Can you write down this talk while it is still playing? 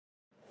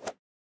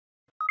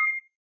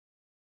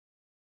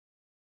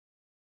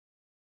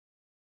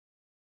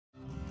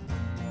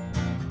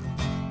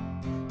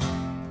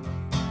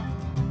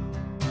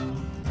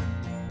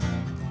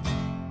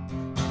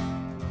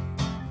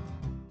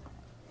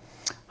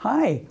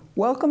Hi,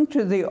 welcome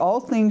to the All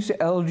Things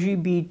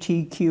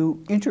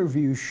LGBTQ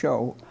interview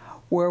show,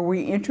 where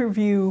we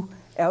interview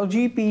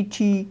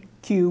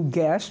LGBTQ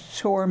guests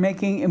who are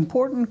making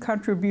important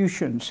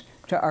contributions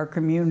to our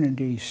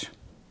communities.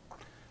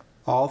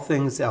 All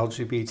Things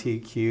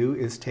LGBTQ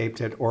is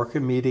taped at Orca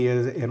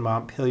Media in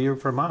Montpelier,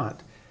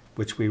 Vermont,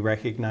 which we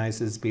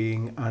recognize as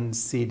being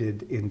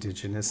unceded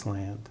Indigenous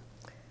land.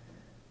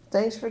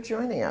 Thanks for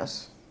joining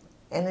us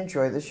and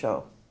enjoy the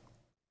show.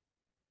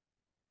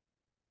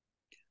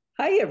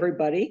 Hi,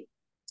 everybody.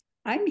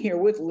 I'm here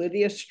with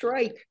Lydia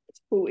Stryk,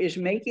 who is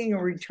making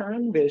a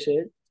return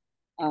visit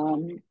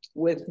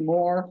with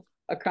more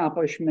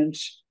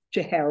accomplishments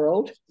to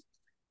Harold.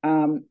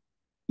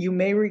 You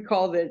may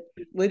recall that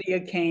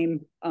Lydia came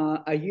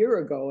a year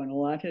ago, and a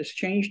lot has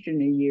changed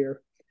in a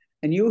year.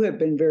 And you have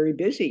been very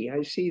busy.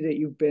 I see that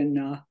you've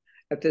been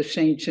at the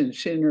Saints and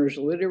Sinners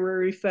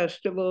Literary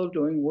Festival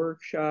doing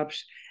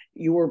workshops.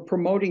 You were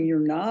promoting your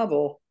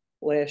novel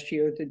last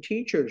year at the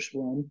Teachers'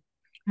 Room.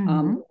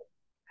 Mm-hmm.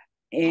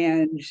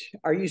 And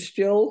are you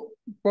still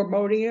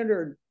promoting it,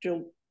 or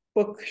do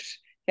books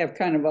have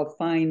kind of a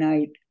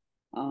finite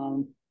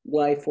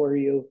life where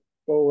you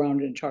go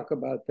around and talk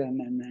about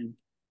them and then?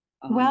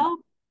 Well,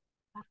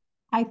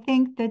 I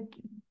think that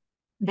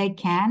they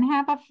can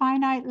have a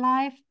finite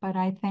life, but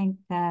I think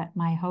that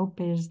my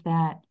hope is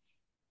that,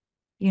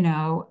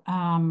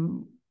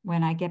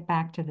 when I get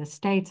back to the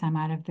States, I'm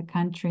out of the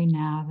country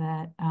now,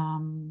 that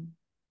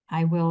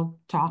I will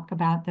talk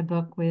about the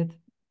book with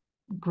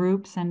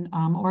groups and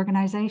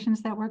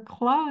organizations that were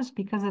closed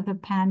because of the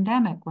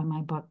pandemic when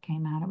my book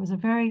came out. It was a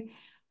very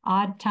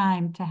odd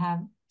time to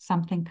have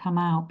something come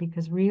out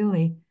because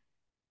really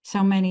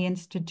so many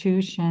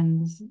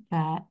institutions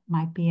that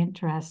might be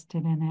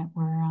interested in it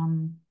were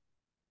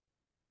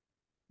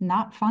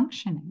not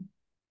functioning.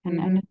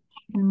 And it's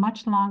taken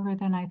much longer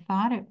than I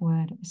thought it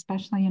would,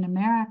 especially in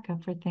America,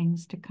 for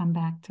things to come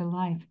back to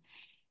life.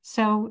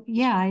 So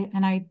yeah,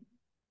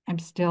 I'm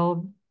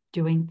still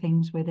doing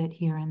things with it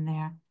here and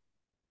there.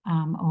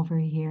 Over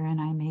here,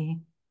 and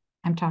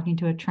I'm talking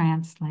to a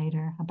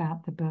translator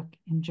about the book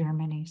in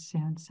Germany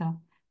soon. So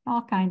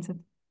all kinds of,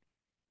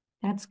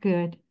 that's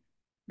good.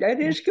 That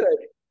is good.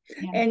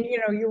 Yeah. And,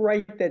 you're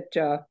right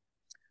that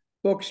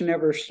books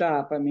never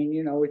stop. I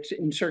mean, it's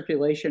in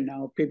circulation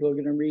now. People are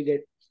going to read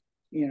it,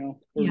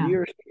 for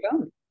years to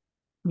come.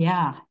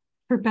 Yeah,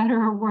 for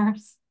better or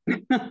worse.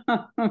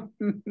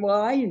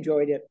 Well, I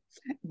enjoyed it.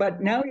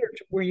 But now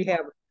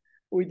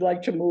we'd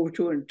like to move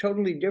to a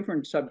totally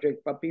different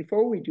subject. But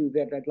before we do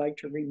that, I'd like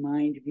to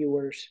remind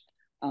viewers,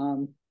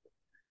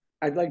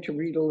 I'd like to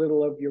read a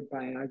little of your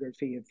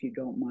biography, if you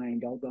don't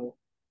mind, although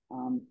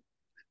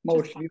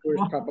most viewers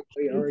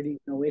probably already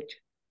know it.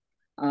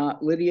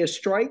 Lydia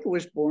Stryk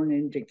was born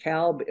in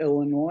DeKalb,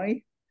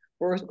 Illinois,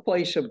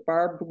 birthplace of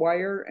barbed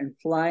wire and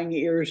flying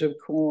ears of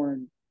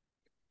corn.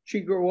 She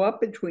grew up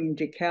between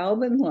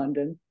DeKalb and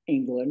London,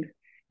 England,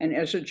 and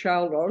as a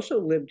child also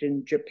lived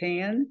in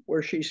Japan,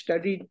 where she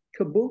studied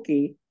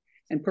kabuki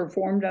and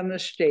performed on the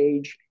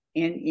stage,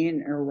 and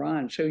in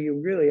Iran. So you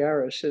really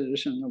are a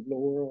citizen of the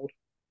world.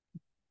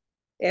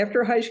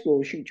 After high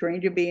school, she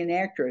trained to be an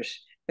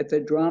actress at the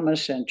Drama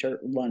Center,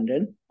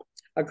 London,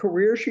 a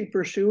career she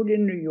pursued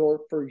in New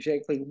York for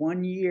exactly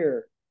 1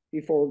 year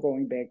before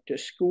going back to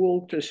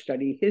school to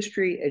study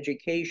history,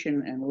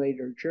 education, and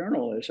later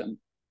journalism.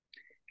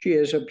 She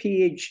has a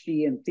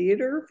PhD in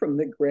theater from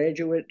the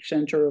Graduate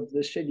Center of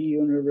the City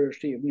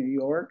University of New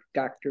York,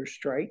 Dr.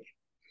 Stryk.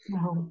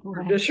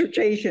 Her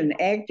dissertation,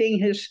 Acting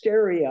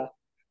Hysteria,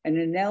 an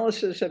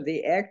analysis of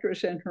the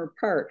actress and her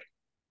part,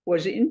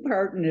 was in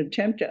part an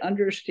attempt to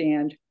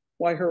understand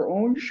why her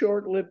own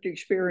short-lived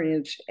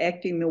experience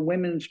acting the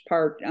women's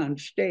part on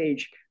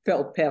stage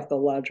felt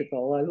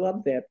pathological. I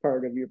love that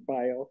part of your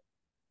bio.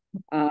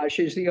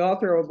 She's the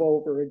author of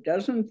over a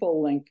dozen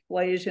full-length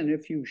plays and a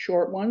few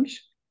short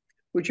ones,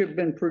 which have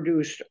been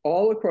produced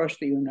all across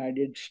the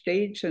United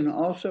States and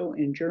also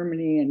in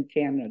Germany and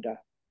Canada.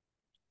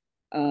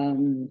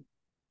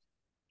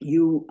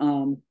 Your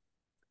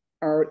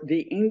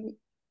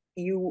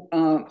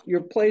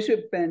plays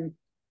have been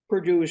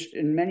produced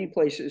in many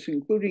places,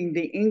 including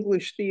the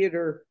English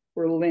Theater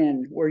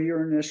Berlin, where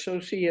you're an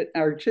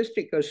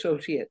artistic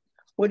associate.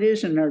 What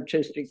is an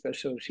artistic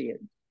associate?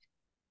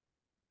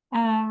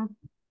 Don't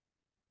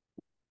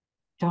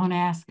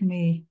ask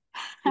me.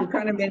 You're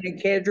kind of in a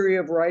cadre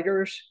of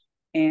writers,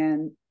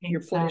 and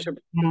your plays are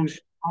produced.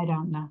 I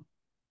don't know.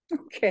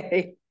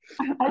 Okay.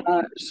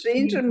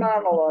 Scenes and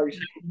monologues.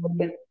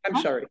 I'm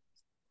sorry.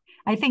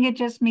 I think it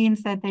just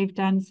means that they've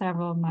done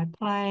several of my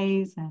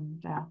plays,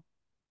 and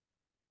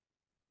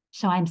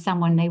so I'm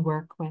someone they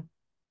work with.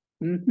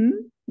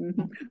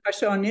 I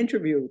saw an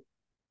interview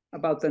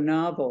about the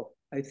novel,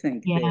 I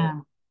think. Yeah.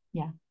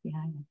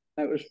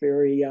 That was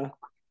very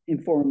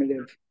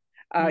informative.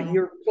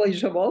 Your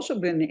plays have also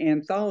been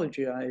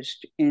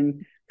anthologized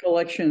in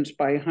collections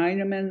by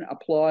Heinemann,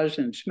 Applause,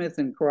 and Smith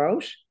and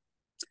Krauss.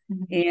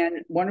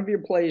 And one of your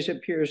plays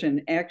appears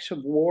in Acts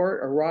of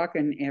War, Iraq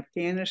and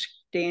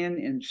Afghanistan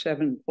in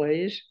 7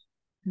 plays.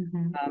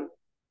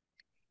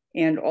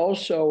 And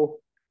also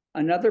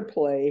another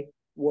play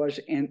was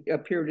and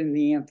appeared in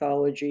the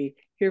anthology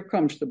Here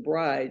Comes the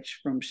Brides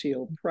from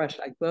Seal Press.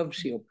 I love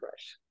Seal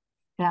Press.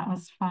 That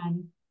was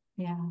fun.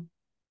 Yeah.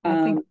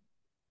 I think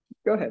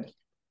go ahead.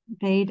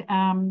 they'd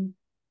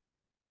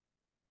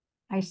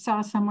I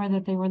saw somewhere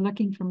that they were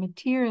looking for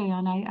material,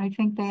 and I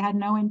think they had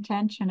no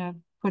intention of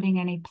putting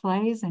any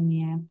plays in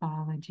the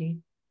anthology.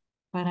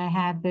 But I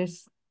had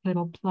this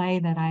little play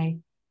that I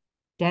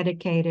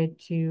dedicated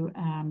to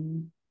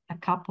a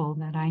couple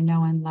that I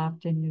know and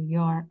loved in New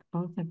York.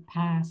 Both have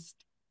passed.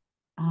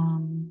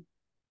 And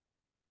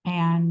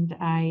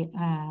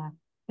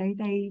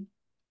they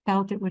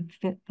felt it would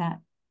fit that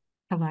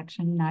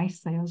collection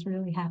nicely. I was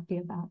really happy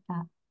about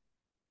that.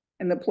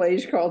 And the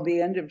play's called The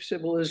End of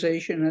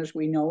Civilization as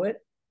We Know It?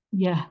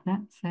 Yeah,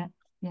 that's it.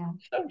 Yeah.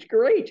 Sounds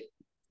great.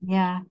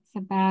 Yeah, it's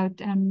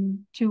about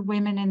two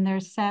women in their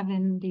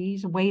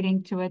 70s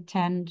waiting to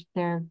attend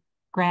their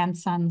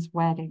grandson's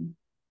wedding.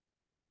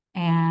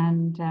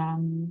 And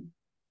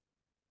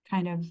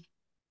kind of,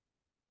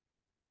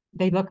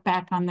 they look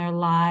back on their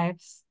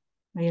lives.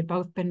 They had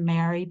both been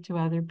married to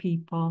other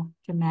people,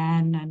 to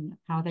men, and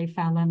how they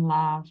fell in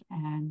love,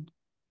 and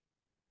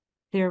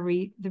the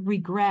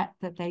regret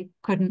that they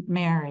couldn't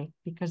marry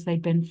because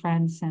they'd been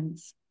friends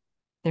since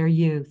their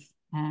youth.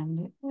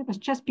 And it was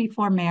just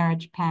before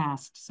marriage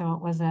passed. So it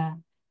was a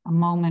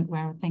moment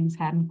where things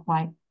hadn't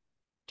quite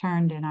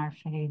turned in our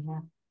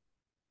favor.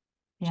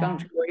 Yeah.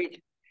 Sounds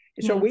great.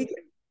 Yes. So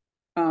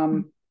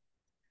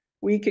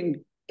we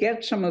can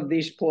get some of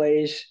these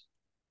plays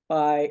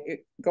by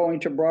going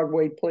to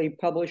Broadway Play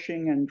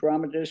Publishing and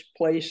Dramatist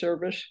Play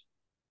Service.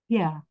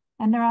 Yeah,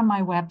 and they're on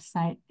my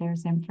website.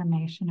 There's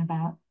information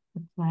about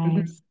the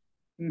plays.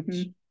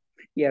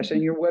 Yes,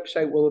 and your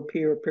website will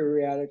appear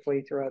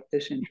periodically throughout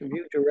this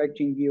interview,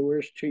 directing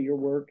viewers to your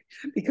work,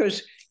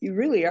 because you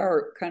really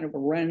are kind of a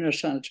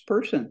Renaissance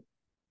person.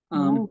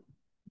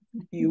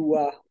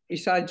 You,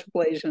 besides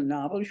plays and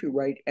novels, you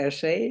write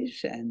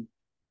essays and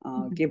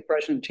give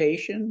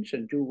presentations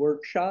and do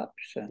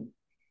workshops. And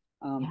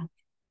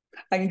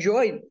I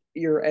enjoyed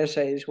your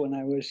essays when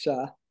I was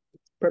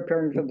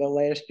preparing for the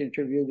last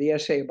interview, the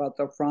essay about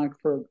the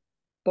Frankfurt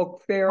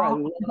Book Fair. I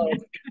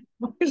loved,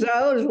 because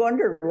I always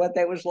wondered what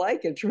that was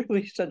like. It's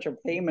really such a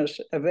famous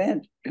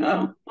event.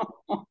 I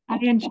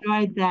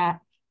enjoyed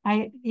that.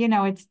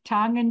 It's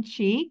tongue in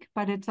cheek,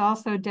 but it's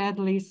also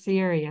deadly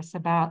serious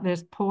about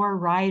this poor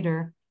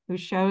writer who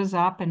shows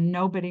up and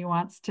nobody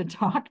wants to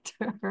talk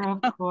to her,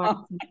 of course.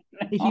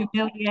 The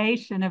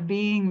humiliation of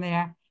being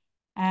there.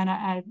 And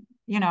I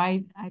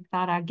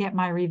thought I'd get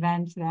my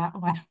revenge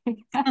that way.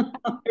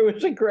 It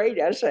was a great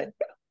essay.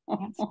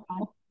 That's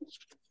fun.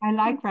 I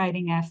like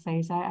writing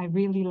essays. I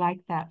really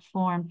like that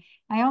form.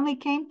 I only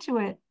came to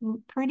it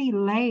pretty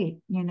late,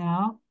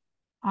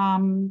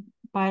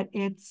 but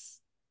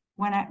it's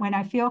when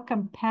I feel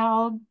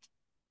compelled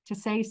to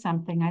say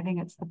something, I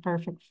think it's the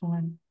perfect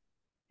form.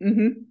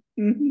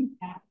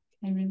 Yeah,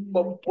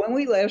 when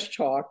we last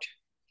talked,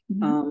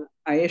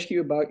 I asked you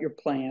about your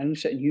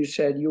plans, and you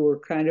said you were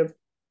kind of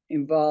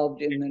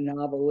involved in the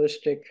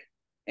novelistic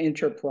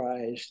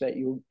enterprise, that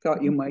you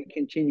thought you might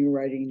continue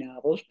writing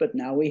novels, but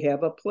now we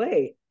have a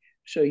play.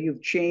 So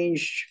you've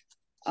changed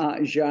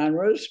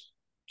genres.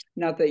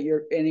 Not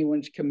that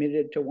anyone's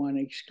committed to one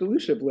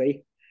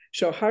exclusively.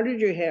 So how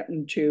did you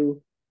happen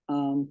to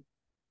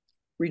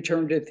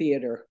return to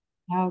theater?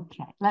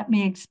 Okay, let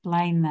me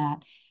explain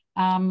that.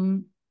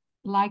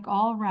 Like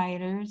all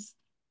writers,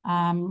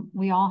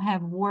 we all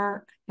have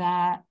work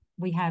that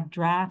we have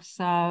drafts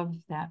of,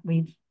 that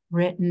we've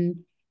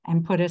written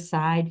and put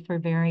aside for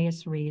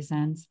various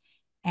reasons.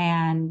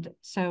 And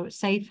so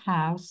Safe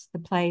House, the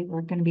play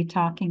we're going to be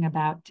talking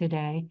about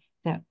today,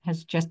 that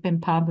has just been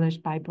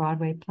published by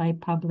Broadway Play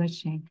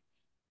Publishing.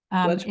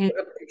 Let's put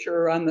a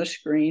picture on the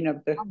screen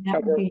of the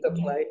cover of the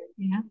play.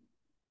 Yeah.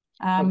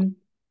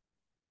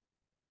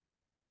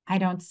 I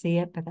don't see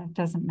it, but that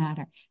doesn't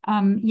matter.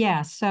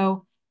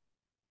 So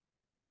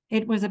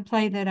it was a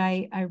play that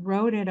I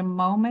wrote at a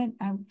moment.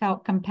 I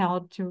felt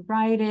compelled to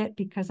write it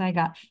because I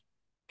got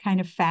kind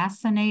of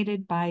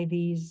fascinated by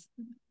the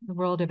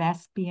world of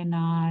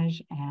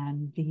espionage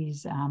and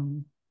these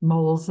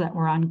moles that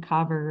were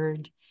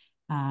uncovered.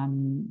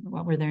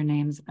 What were their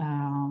names?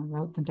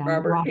 Wrote them down.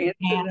 Robert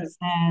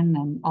Hansen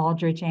and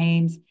Aldrich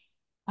Ames.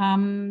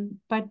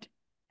 But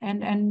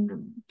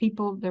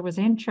people, there was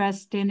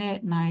interest in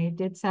it, and I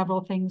did several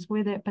things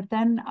with it. But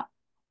then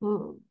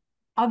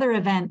other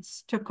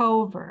events took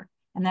over,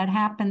 and that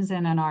happens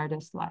in an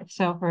artist's life,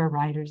 so for a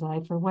writer's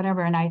life or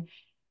whatever. And I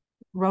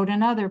wrote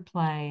another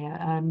play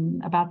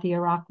about the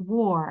Iraq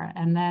War,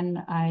 and then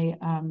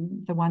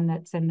the one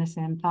that's in this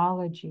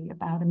anthology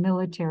about a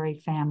military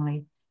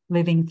family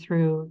living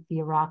through the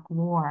Iraq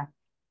War,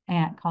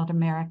 and called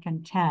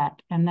American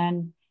Tet. And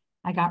then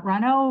I got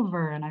run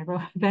over, and I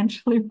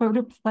eventually wrote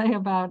a play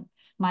about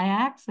my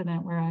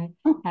accident where I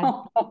had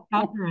to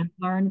recover and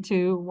learn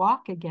to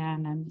walk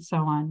again and so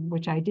on,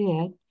 which I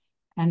did.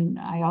 And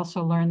I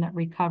also learned that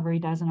recovery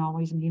doesn't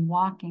always mean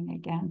walking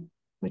again,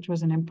 which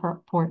was an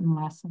important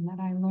lesson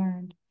that I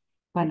learned.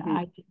 but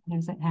I didn't,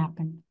 as it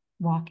happened,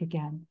 walk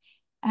again.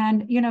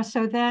 And, you know,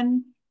 so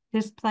then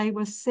this play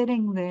was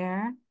sitting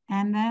there,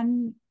 and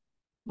then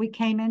we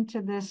came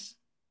into this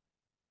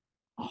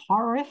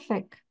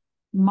horrific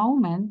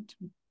moment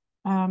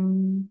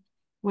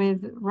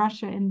with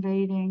Russia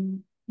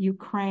invading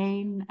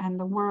Ukraine and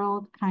the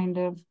world kind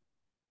of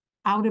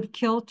out of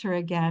kilter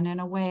again in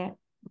a way it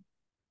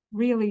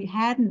really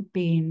hadn't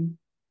been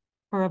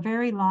for a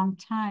very long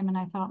time. And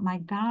I thought, my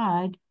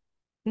God,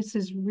 this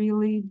is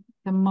really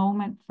the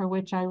moment for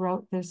which I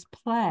wrote this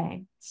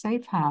play,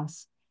 Safe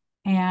House.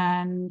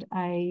 And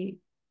I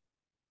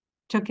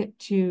took it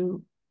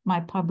to my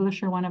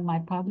publisher, one of my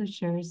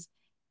publishers,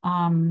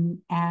 and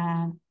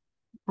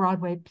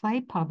Broadway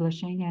Play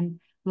Publishing, and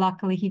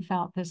luckily he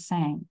felt the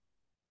same.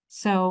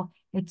 So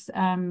it's,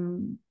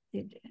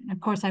 of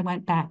course, I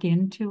went back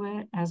into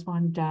it as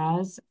one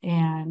does,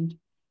 and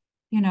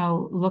you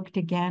know, looked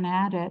again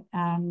at it,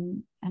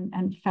 and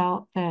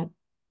felt that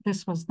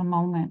this was the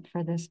moment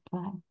for this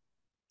play.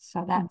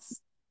 So that's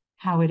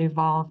how it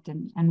evolved,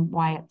 and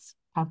why it's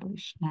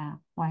published now,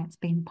 why it's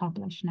being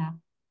published now.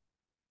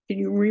 Can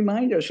you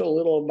remind us a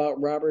little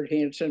about Robert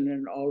Hansen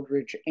and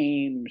Aldrich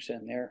Ames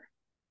and their?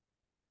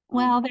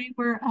 Well, they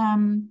were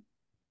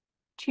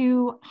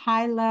two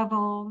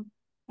high-level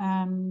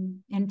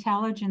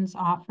intelligence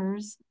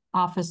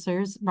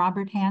officers.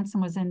 Robert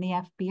Hansen was in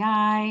the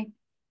FBI.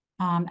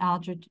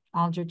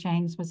 Aldrich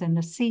Ames was in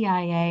the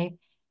CIA.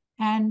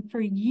 And for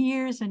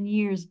years and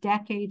years,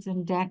 decades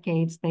and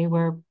decades, they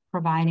were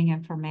providing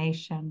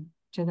information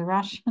to the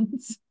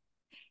Russians.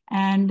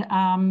 And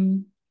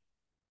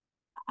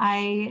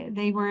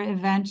they were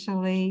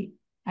eventually,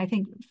 I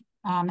think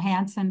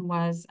Hansen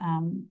was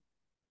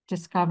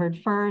discovered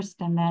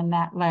first, and then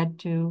that led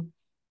to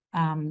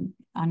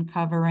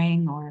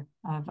uncovering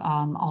of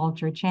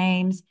Aldrich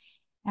Ames.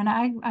 And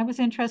I was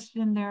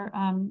interested in their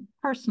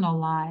personal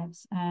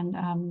lives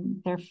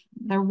and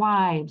their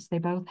wives. They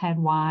both had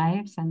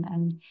wives,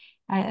 and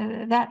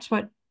that's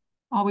what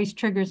always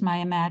triggers my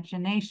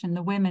imagination,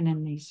 the women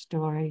in these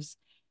stories.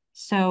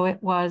 So it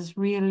was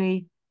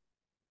really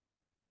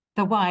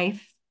the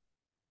wife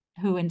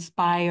who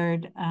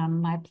inspired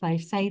my play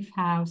Safe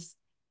House.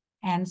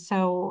 And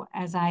so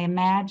as I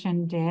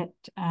imagined it,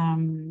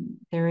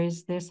 there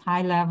is this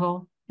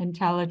high-level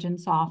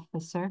intelligence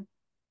officer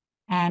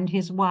and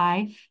his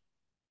wife,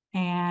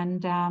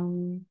 and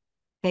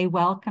they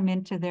welcome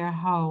into their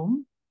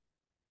home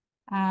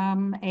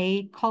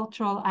a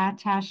cultural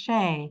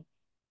attaché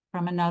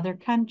from another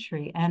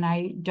country. And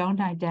I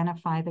don't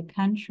identify the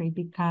country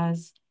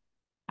because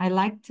I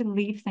like to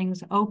leave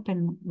things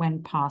open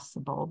when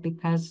possible,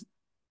 because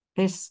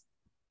this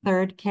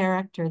third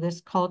character,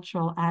 this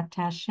cultural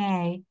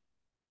attaché,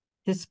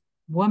 this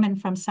woman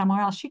from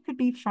somewhere else, she could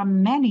be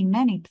from many,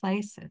 many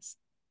places.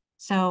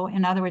 So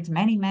in other words,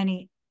 many,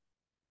 many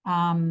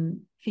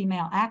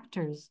female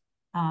actresses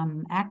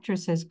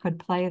could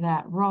play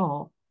that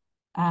role.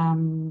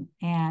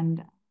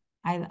 And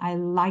I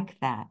like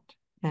that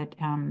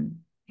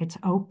it's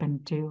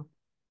open to,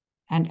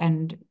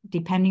 and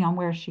depending on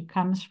where she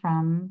comes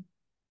from,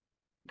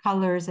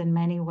 colors in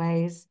many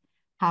ways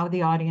how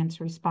the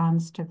audience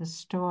responds to the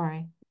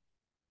story.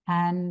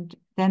 And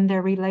then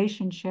their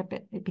relationship,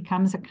 it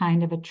becomes a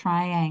kind of a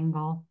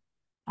triangle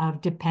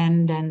of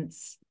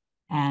dependence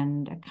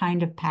and a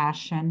kind of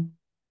passion.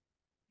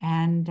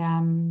 And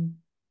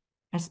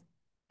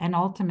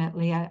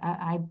ultimately,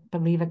 I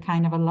believe a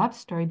kind of a love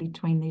story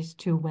between these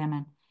two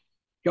women.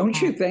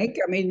 Don't you think?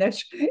 I mean,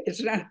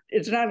 it's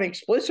not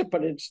explicit,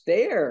 but it's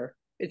there.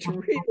 It's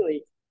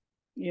really,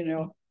 you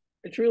know,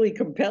 it's really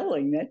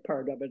compelling, that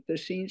part of it, the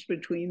scenes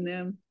between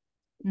them.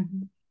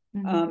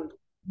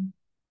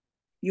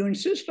 You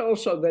insist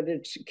also that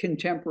it's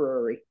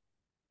contemporary.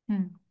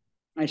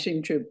 I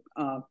seem to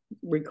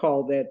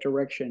recall that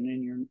direction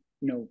in your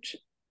notes.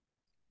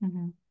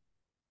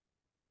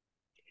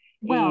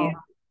 Well, and,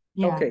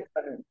 yeah. Okay.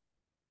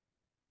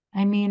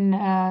 I mean,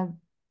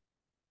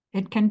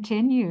 it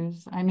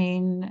continues. I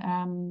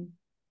mean,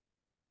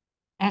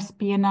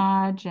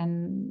 espionage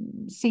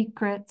and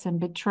secrets and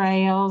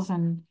betrayals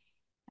and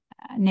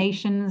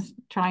nations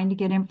trying to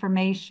get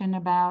information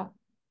about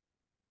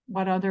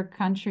what other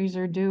countries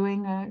are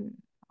doing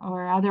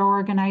or other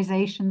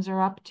organizations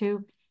are up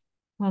to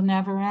will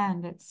never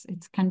end.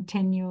 It's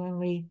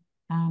continually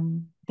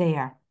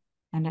there.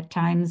 And at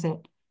times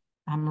it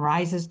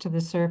rises to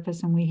the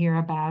surface and we hear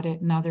about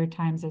it, and other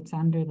times it's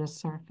under the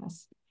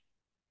surface.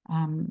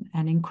 And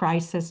in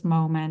crisis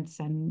moments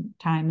and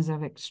times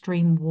of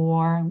extreme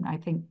war, I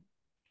think,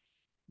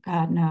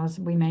 God knows,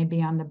 we may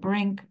be on the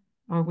brink,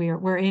 or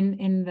we're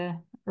in the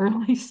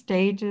early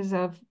stages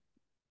of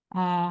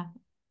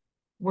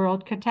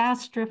world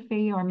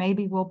catastrophe, or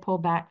maybe we'll pull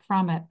back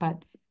from it.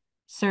 But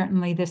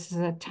certainly this is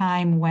a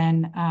time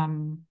when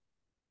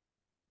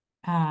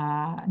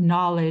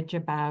knowledge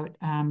about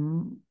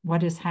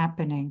what is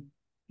happening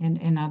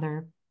in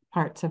other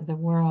parts of the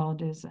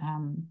world is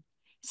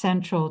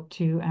central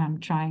to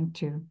trying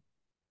to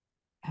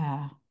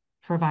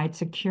provide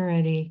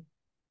security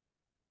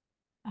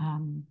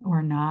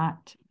or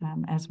not,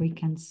 as we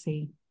can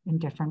see in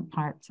different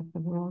parts of the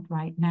world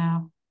right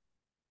now.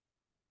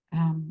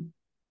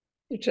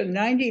 It's a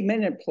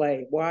 90-minute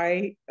play.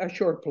 Why a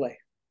short play?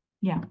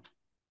 Yeah.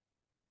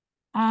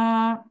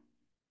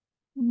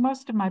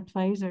 Most of my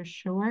plays are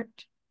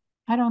short.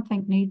 I don't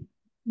think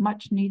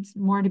much needs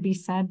more to be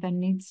said than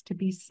needs to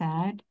be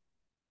said.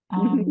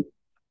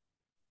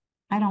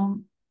 I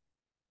don't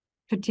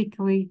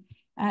particularly,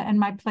 and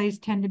my plays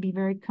tend to be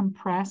very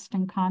compressed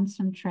and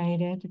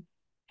concentrated.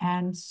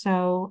 And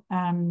so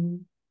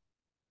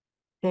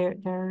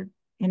they're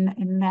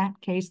in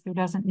that case, there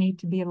doesn't need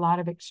to be a lot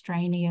of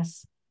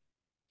extraneous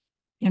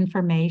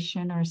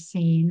information or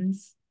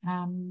scenes.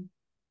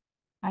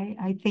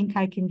 I think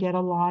I can get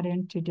a lot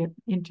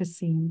into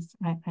scenes.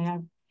 I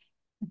have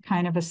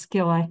kind of a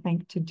skill, I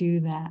think, to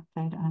do that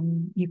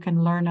you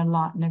can learn a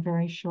lot in a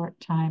very short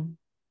time.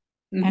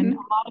 And a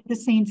lot of the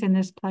scenes in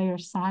this play are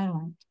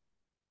silent.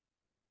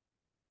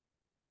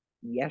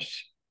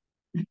 Yes.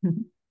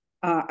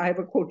 I have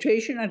a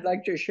quotation I'd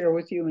like to share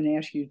with you and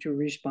ask you to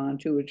respond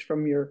to. It's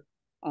from your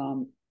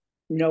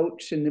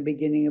notes in the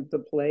beginning of the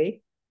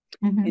play.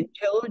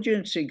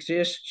 Intelligence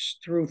exists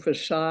through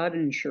facade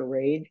and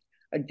charade,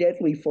 a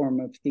deadly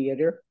form of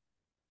theater.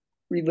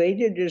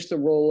 Related is the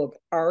role of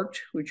art,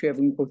 which you have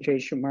in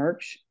quotation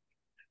marks,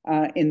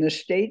 in the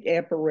state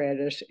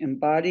apparatus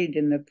embodied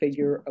in the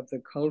figure of the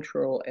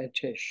cultural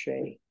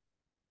attaché.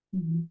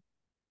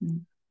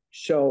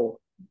 So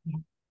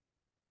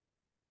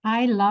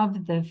I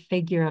love the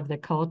figure of the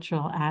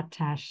cultural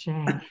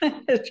attaché.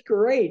 That's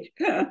great.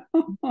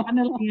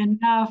 Funnily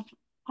enough,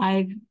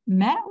 I've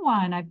met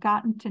one. I've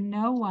gotten to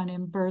know one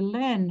in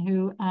Berlin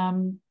who,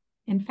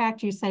 in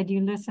fact, you said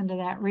you listened to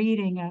that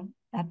reading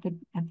at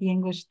the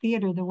English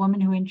Theater. The woman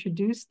who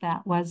introduced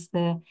that was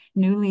the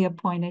newly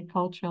appointed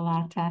cultural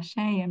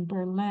attaché in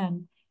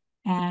Berlin.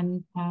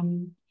 And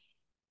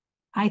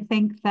I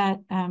think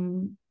that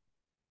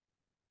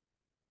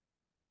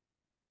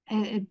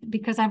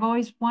because I've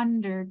always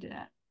wondered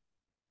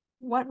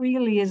what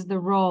really is the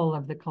role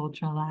of the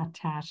cultural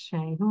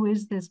attaché? Who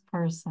is this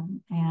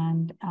person?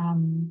 And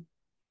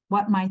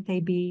what might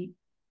they be?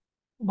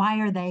 Why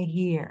are they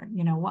here?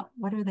 You know,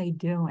 what are they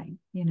doing?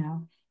 You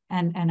know,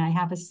 and I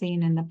have a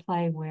scene in the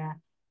play where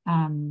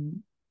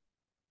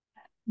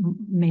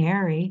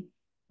Mary,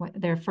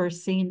 their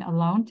first scene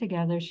alone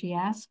together, she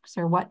asks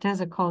her, what does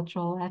a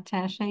cultural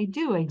attaché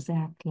do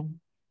exactly?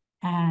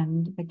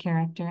 And the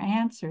character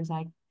answers.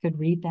 I could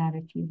read that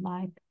if you'd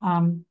like.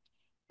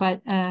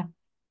 But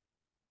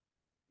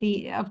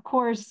of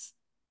course,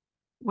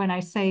 when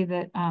I say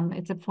that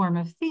it's a form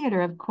of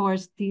theater, of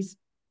course,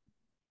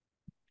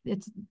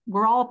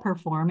 we're all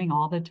performing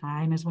all the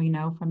time, as we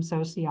know from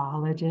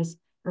sociologists.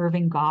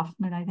 Irving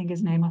Goffman, I think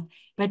his name was.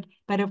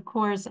 But of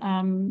course,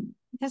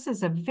 this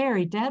is a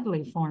very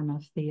deadly form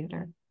of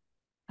theater,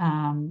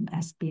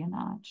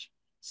 espionage.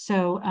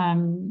 So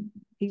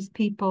these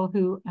people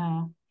who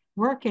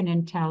work in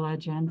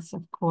intelligence,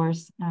 of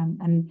course,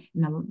 and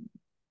you know,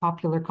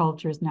 popular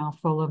culture is now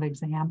full of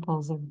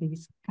examples of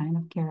these kind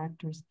of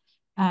characters.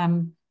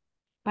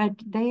 But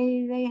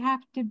they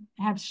have to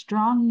have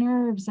strong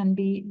nerves and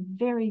be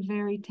very,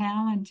 very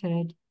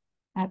talented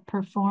at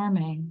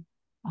performing.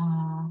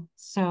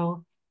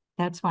 So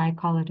that's why I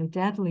call it a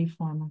deadly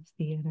form of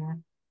theater.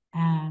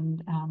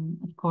 And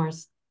of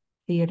course,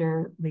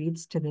 theater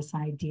leads to this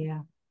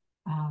idea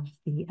of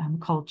the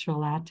cultural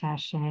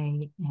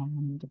attaché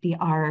and the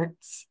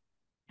arts.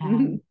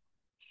 And,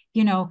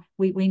 you know,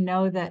 we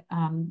know that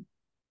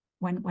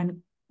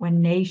when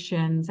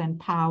nations and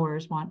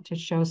powers want to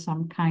show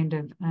some kind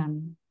of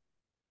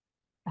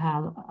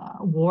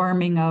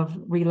warming of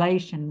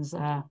relations,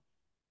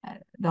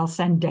 they'll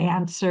send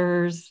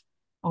dancers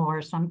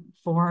or some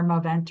form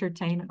of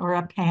entertainment or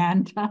a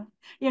panda,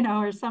 you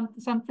know, or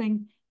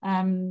something.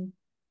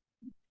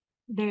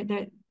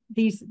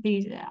 These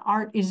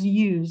art is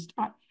used.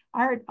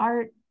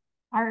 Artists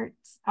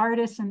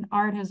and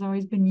art has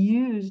always been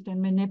used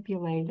and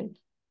manipulated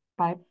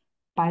by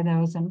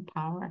those in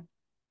power.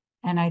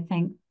 And I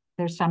think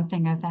there's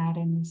something of that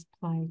in this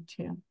play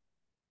too,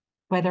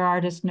 whether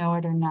artists know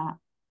it or not.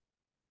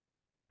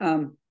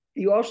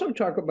 You also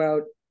talk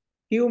about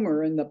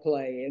humor in the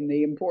play and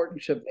the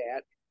importance of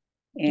that.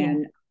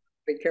 And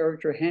the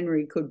character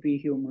Henry could be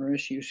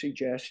humorous, you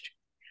suggest.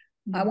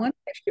 I want to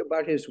ask you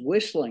about his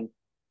whistling,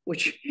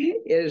 which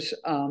is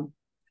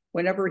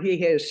whenever he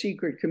has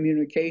secret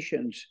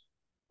communications,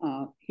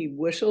 he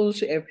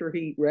whistles after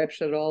he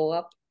wraps it all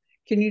up.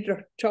 Can you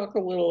talk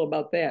a little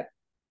about that?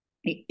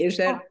 Is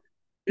that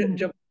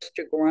just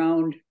to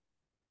ground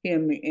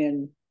him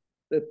in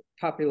the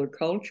popular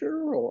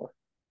culture, or?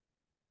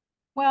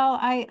 Well,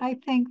 I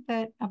think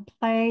that a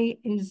play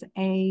is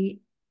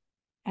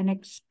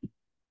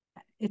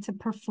it's a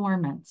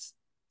performance.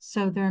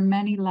 So there are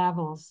many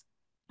levels,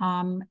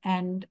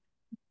 and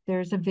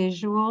there's a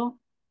visual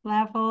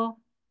level,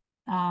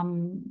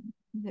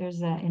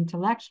 there's an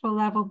intellectual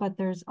level, but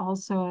there's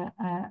also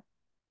a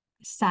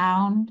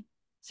sound.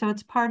 So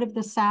it's part of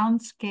the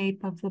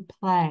soundscape of the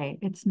play.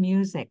 It's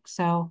music.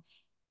 So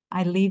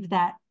I leave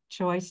that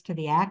choice to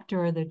the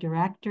actor or the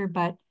director,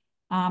 but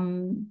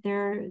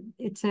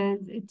it's a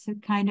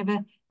kind of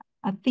a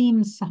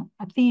theme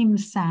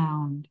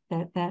sound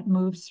that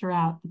moves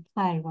throughout the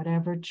play,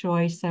 whatever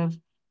choice of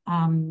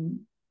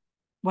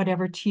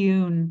whatever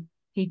tune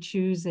he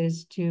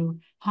chooses to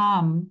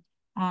hum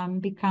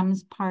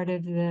becomes part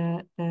of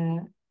the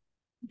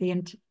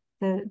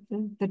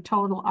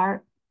total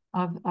art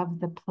of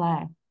the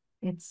play.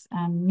 It's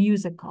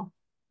musical.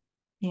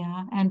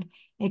 Yeah, and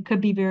it could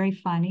be very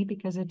funny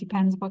because it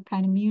depends what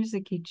kind of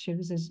music he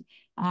chooses.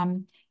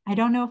 I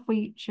don't know if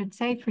we should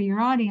say for your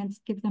audience,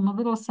 give them a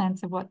little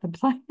sense of what the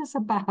play is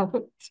about.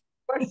 For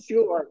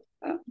sure.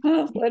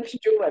 Let's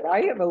do it.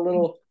 I have a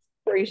little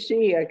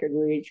précis I could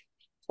read,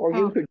 or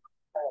you could.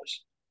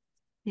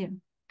 Yeah,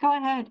 go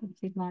ahead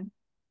if you'd like.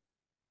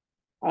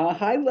 A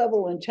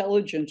high-level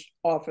intelligence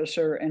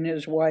officer and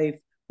his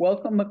wife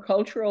welcome a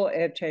cultural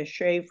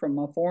attaché from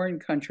a foreign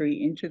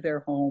country into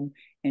their home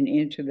and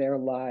into their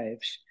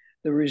lives.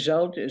 The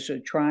result is a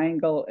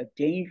triangle of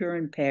danger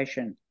and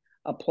passion,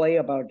 a play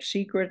about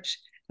secrets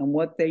and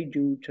what they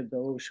do to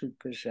those who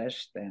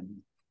possess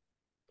them.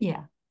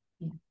 Yeah.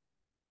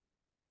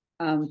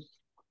 And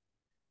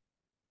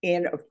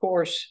of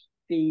course,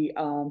 the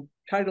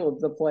title of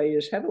the play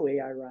is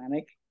heavily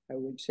ironic, I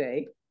would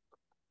say.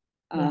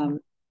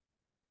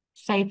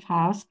 Safe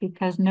house,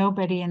 because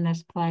nobody in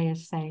this play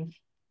is safe.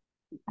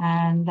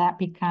 And that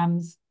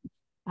becomes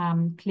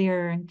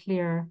clearer and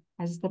clearer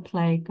as the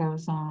play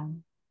goes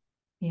on.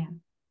 Yeah.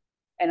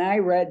 And I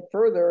read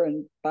further,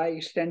 and by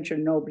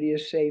extension, nobody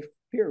is safe,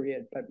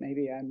 period. But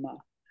maybe I'm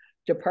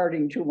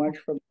departing too much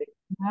from it.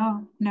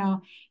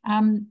 No.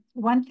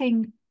 One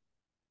thing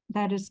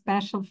that is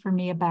special for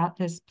me about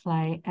this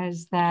play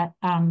is that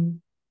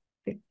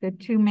the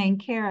two main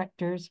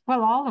characters,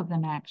 well, all of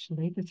them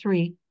actually, the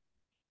three,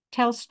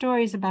 tell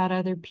stories about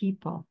other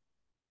people.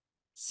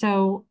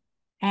 So,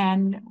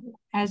 and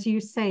as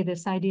you say,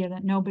 this idea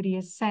that nobody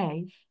is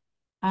safe,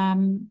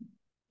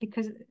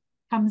 because it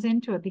comes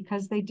into it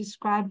because they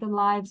describe the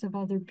lives of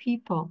other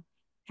people.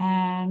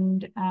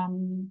 And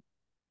in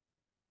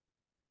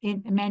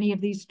many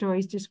of these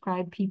stories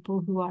describe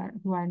people who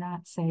are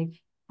not safe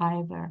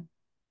either,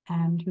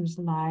 and whose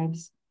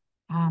lives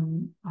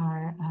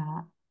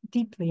are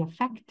deeply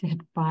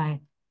affected by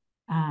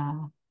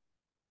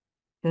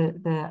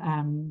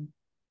the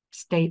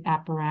state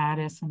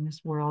apparatus and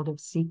this world of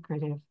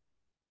secret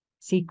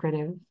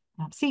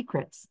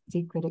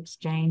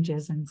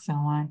exchanges and so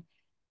on.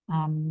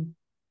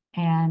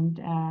 And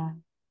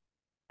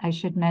I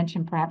should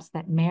mention perhaps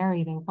that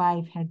Mary, the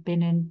wife,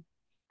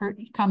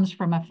 comes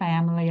from a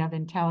family of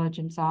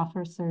intelligence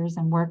officers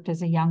and worked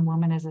as a young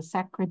woman as a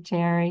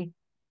secretary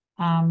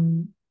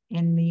in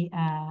the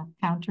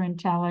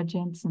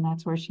counterintelligence, and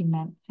that's where she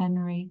met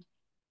Henry.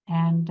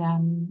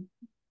 And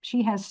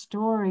she has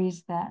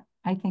stories that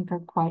I think are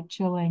quite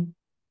chilling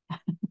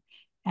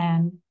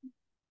and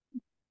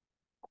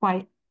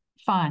quite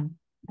fun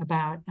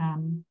about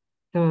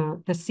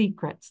the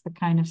secrets, the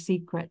kind of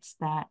secrets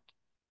that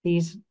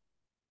these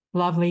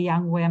lovely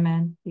young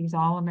women, these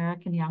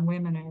all-American young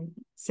women, are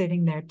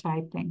sitting there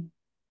typing.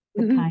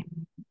 The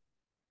kind of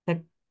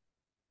the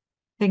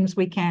things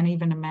we can't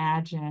even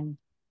imagine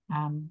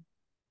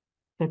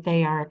that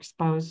they are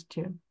exposed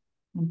to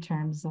in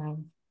terms of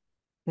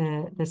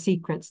the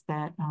secrets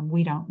that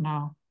we don't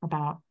know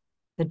about,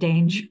 the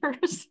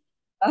dangers.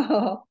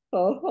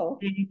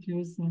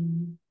 Dangers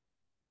and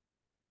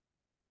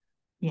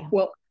yeah.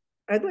 Well,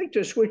 I'd like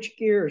to switch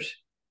gears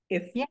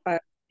if you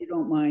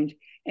don't mind,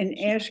 and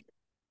ask,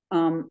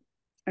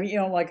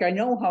 like I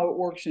know how it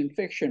works in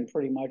fiction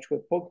pretty much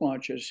with book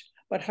launches,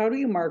 but how do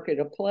you market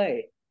a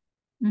play?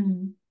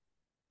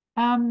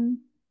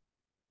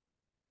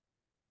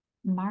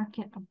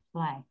 Market a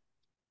play.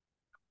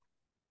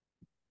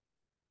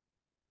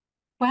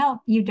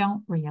 Well, you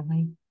don't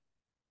really.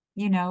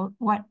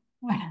 What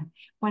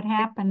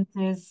happens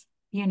is,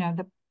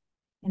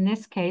 in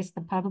this case,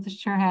 the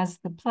publisher has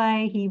the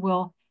play. He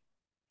will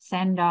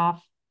send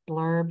off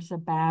blurbs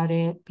about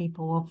it.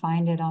 People will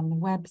find it on the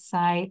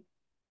website.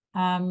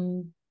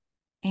 And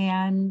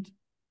then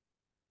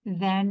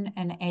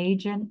an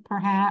agent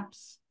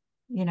perhaps,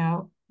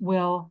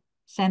 will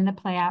send the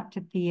play out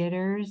to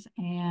theaters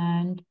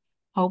and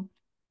hope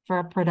for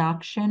a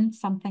production,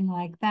 something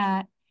like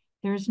that.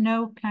 There's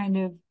no kind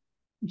of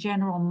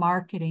general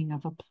marketing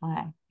of a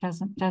play.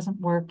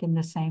 Doesn't work in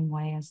the same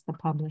way as the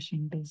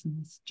publishing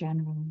business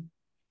generally.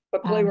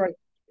 But playwright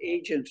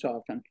agents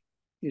often,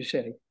 you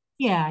say.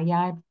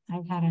 Yeah.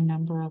 I've had a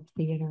number of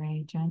theater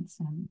agents,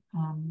 and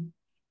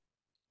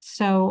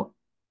so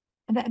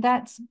but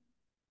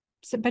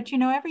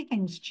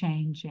everything's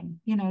changing.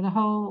 The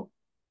whole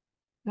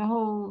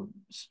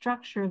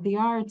structure of the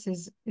arts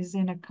is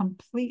in a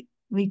completely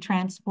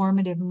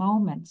transformative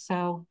moment.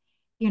 So,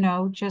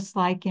 just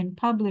like in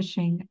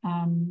publishing,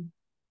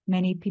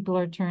 many people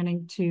are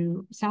turning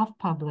to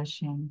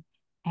self-publishing,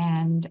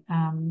 and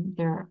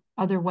there are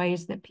other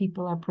ways that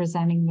people are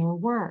presenting their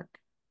work.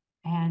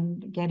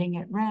 and getting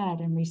it read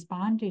and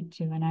responded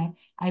to. And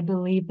I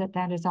believe that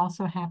that is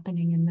also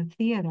happening in the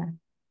theater.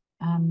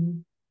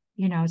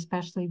 You know,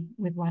 especially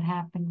with what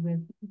happened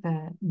with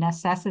the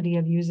necessity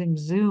of using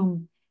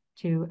Zoom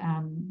to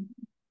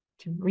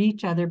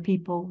reach other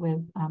people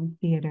with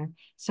theater.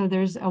 So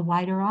there's a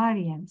wider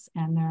audience,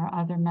 and there are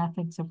other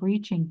methods of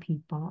reaching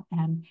people.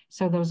 And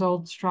so those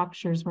old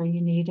structures where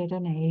you needed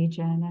an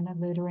agent and a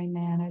literary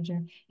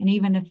manager and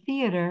even a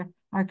theater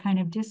are kind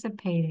of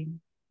dissipating.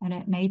 And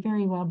it may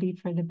very well be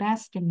for the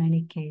best in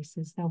many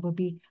cases. There will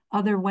be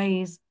other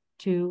ways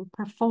to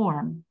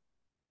perform.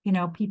 You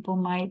know, people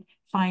might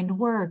find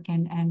work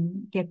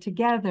and get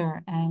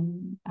together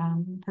and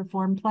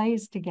perform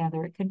plays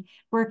together. It could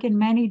work in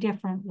many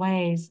different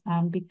ways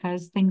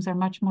because things are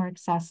much more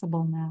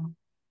accessible now.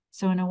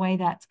 So in a way,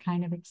 that's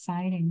kind of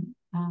exciting.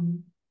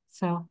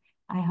 So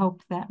I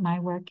hope that my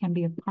work can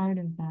be a part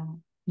of that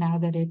now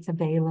that it's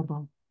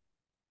available.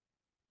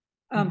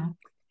 Yeah.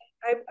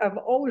 I've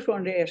always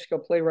wanted to ask a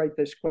playwright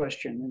this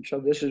question, and so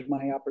this is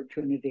my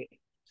opportunity.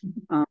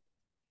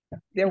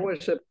 There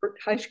was a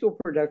high school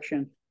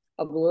production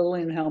of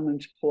Lillian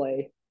Hellman's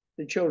play,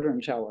 The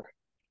Children's Hour,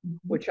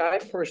 which I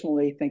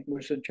personally think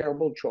was a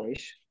terrible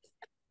choice.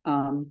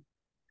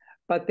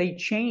 But they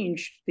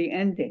changed the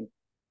ending.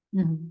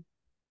 Can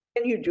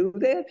you do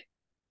that?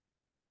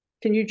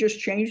 Can you just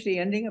change the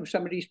ending of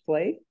somebody's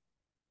play?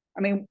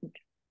 I mean,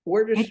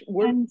 where does it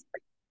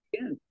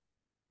begin?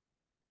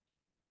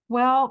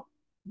 Well,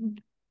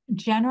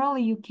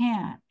 generally you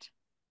can't.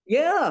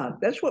 Yeah,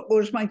 that's what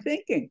was my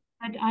thinking.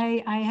 But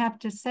I have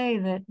to say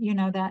that, you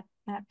know, that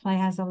play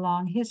has a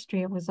long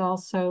history. It was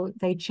also,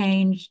 they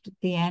changed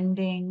the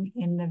ending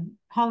in the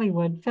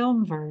Hollywood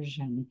film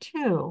version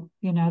too.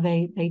 You know,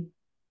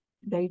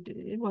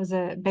 it was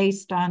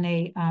based on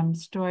a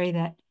story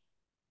that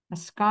a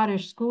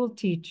Scottish school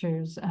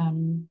teachers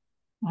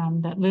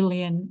that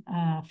Lillian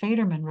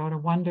Faderman wrote a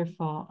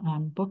wonderful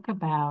book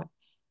about.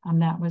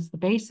 That was the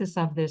basis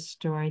of this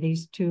story.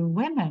 These two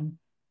women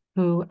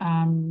who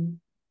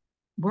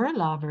were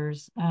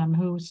lovers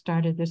who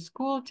started the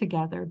school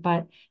together.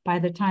 But by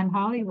the time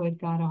Hollywood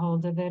got a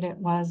hold of it, it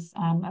was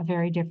a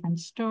very different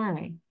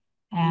story.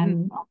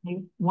 And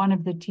only one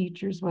of the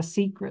teachers was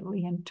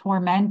secretly and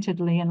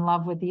tormentedly in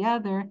love with the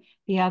other.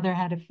 The other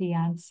had a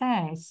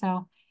fiance.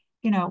 So,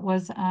 you know, it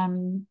was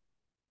and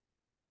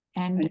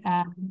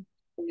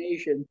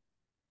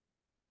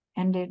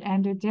it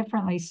ended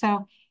differently.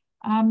 So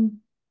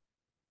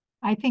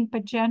I think,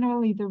 but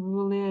generally the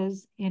rule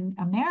is in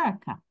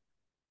America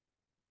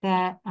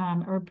that,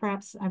 or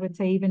perhaps I would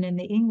say even in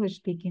the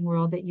English-speaking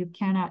world, that you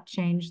cannot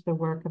change the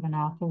work of an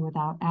author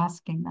without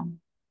asking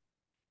them.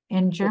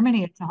 In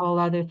Germany, it's a whole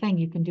other thing.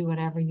 You can do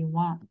whatever you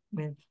want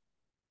with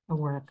a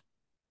work.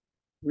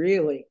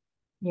 Really?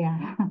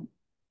 Yeah.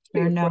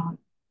 There's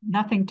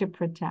nothing to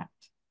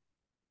protect.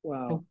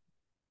 Wow.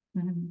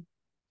 So,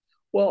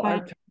 well, our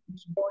time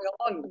is going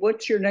on.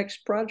 What's your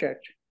next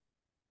project?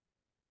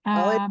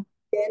 I'll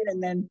again,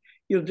 and then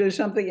you'll do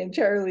something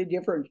entirely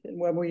different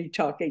when we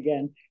talk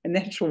again, and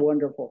that's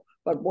wonderful.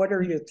 But what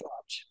are your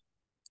thoughts?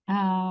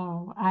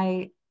 Oh,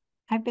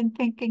 I've been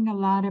thinking a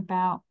lot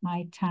about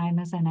my time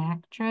as an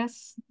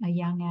actress, a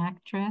young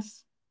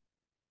actress,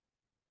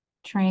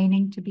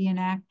 training to be an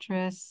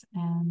actress,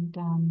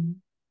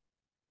 and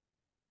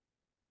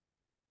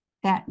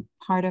that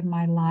part of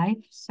my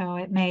life. So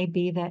it may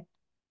be that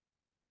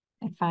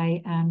if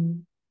I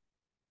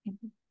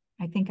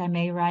think I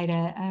may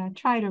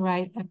try to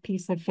write a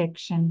piece of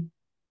fiction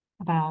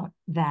about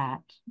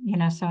that, you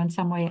know, so in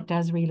some way it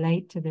does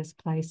relate to this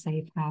play,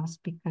 Safe House,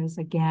 because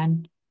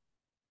again,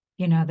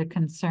 you know, the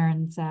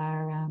concerns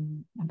are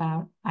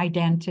about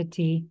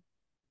identity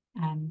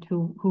and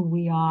who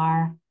we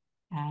are,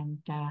 and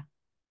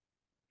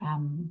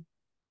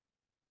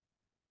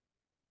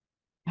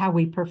how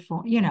we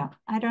perform. You know,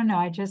 I don't know.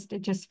 It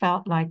just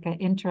felt like an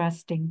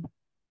interesting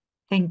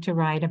thing to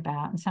write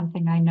about, and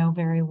something I know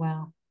very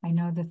well. I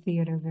know the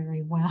theater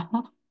very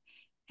well,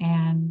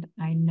 and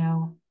I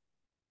know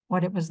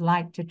what it was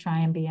like to try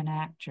and be an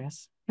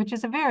actress, which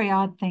is a very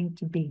odd thing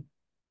to be.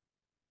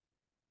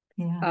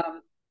 Yeah.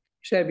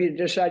 So have you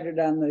decided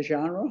on the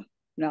genre?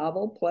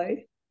 Novel,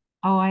 play?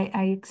 Oh,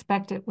 I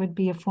expect it would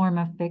be a form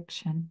of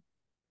fiction.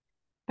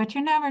 But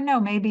you never know,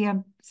 maybe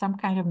some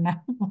kind of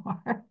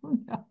memoir. Who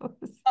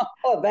knows?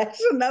 Oh,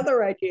 that's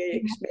another idea.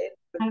 Expand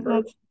that's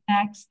the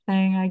next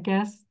thing, I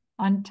guess.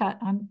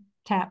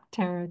 Untapped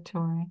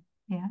territory.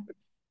 Yeah.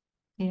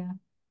 Yeah.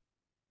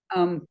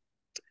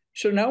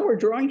 So now we're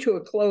drawing to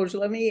a close.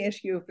 Let me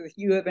ask you if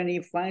you have any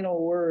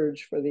final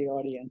words for the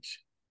audience.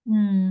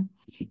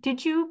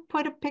 Did you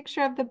put a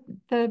picture of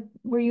do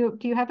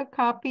you have a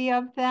copy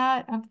of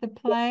the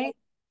play?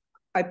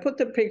 I put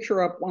the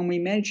picture up when we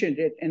mentioned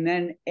it, and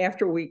then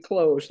after we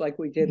close, like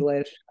we did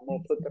last time, we'll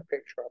put the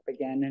picture up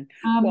again.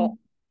 And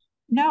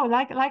no,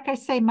 like I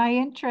say, my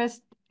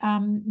interest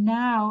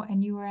now,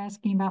 and you were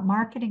asking about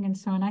marketing and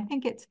so on, I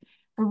think it's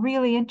a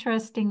really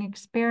interesting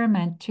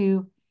experiment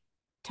to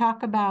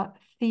talk about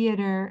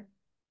theater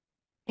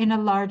in a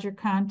larger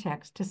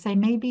context, to say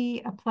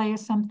maybe a play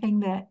is something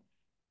that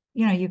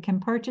you can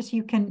purchase,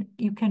 you can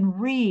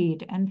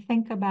read and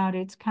think about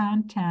its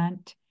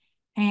content,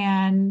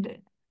 and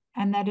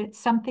that it's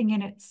something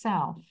in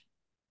itself.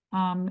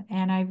 And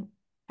I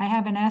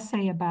have an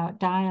essay about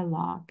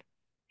dialogue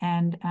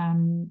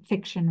and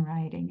fiction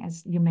writing,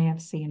 as you may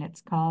have seen.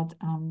 It's called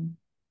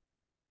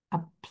A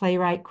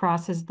Playwright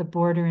Crosses the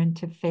Border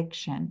into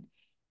Fiction.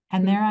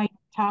 And there I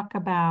talk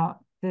about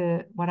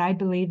what I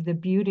believe the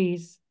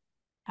beauties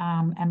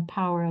and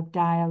power of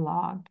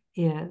dialogue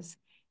is,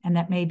 and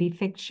that maybe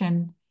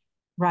fiction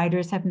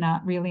writers have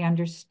not really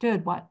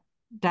understood what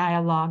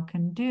dialogue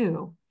can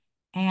do.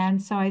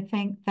 And so I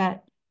think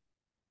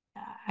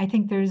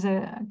there's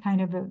a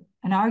kind of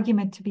an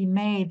argument to be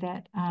made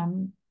that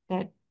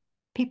that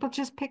people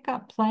just pick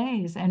up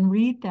plays and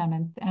read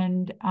them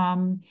and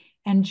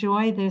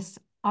enjoy this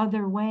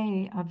other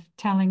way of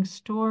telling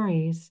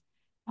stories,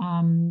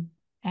 and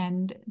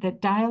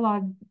that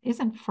dialogue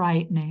isn't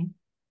frightening,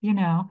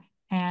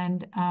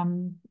 and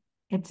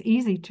it's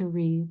easy to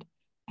read.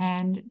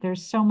 And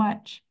there's so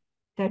much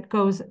that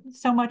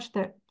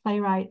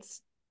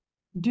playwrights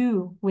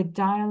do with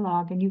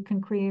dialogue, and you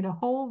can create a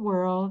whole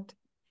world,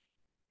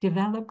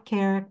 develop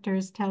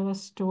characters, tell a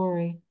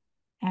story,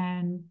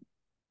 and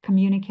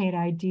communicate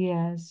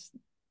ideas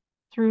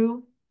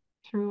through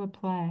a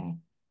play.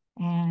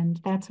 And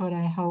that's what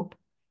I hope,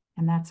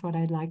 and that's what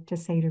I'd like to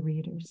say to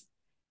readers.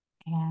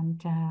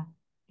 And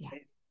yeah.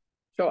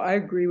 So I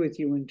agree with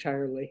you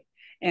entirely.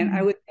 And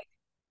I would think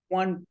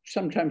one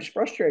sometimes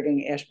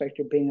frustrating aspect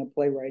of being a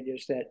playwright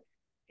is that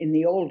in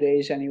the old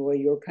days anyway,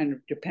 you're kind of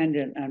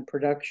dependent on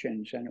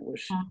productions, and it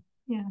was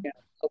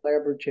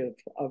collaborative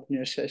of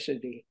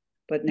necessity.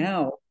 But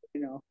now,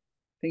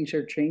 things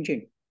are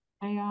changing.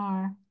 They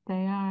are.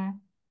 Okay.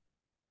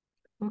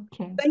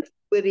 Thank you,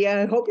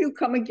 Lydia. I hope you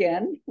come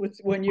again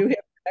when you have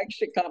the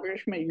next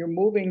accomplishment. You're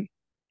moving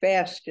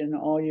fast in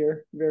all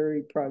your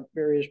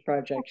various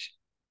projects.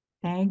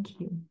 Thank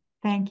you.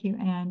 Thank you,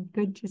 Anne.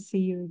 Good to see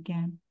you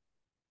again.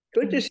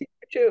 Good to see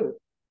you too.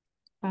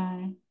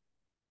 Bye.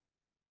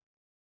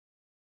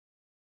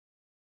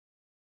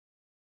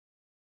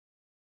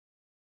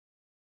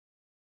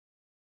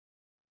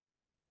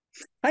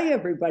 Hi,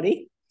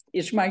 everybody.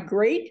 It's my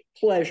great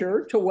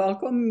pleasure to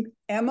welcome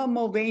Emma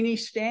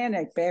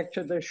Mulvaney-Stanak back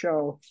to the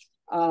show.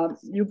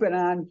 You've been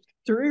on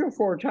 3 or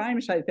 4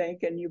 times, I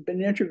think, and you've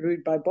been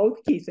interviewed by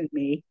both Keith and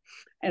me.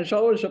 And it's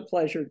always a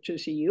pleasure to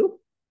see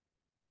you.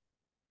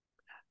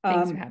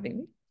 Thanks for having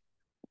me.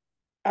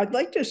 I'd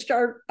like to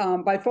start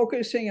by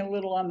focusing a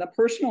little on the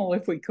personal,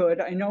 if we could.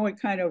 I know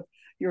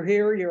you're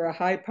here, you're a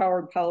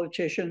high-powered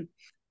politician,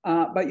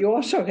 but you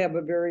also have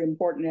a very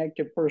important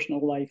active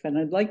personal life. And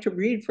I'd like to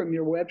read from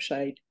your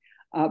website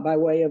by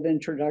way of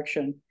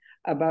introduction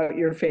about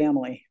your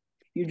family.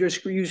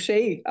 You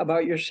say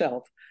about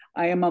yourself,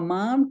 I am a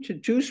mom to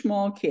 2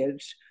 small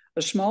kids,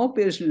 a small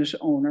business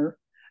owner,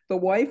 the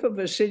wife of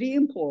a city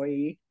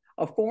employee,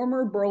 a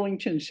former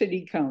Burlington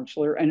city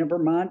councilor, and a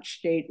Vermont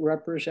state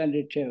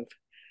representative.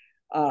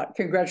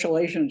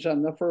 Congratulations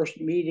on the first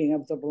meeting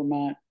of the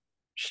Vermont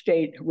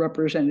state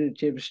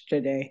representatives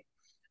today.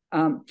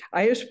 I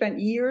have spent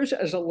years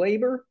as a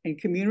labor and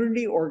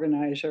community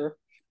organizer,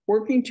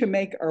 working to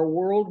make our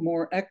world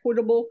more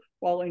equitable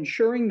while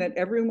ensuring that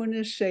everyone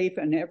is safe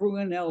and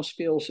everyone else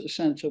feels a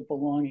sense of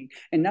belonging.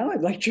 And now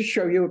I'd like to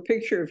show you a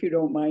picture, if you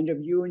don't mind,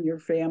 of you and your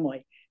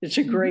family. It's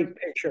a great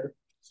picture.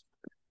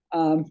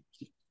 However,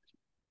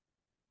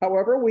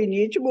 we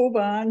need to move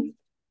on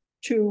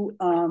to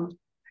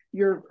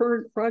your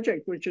current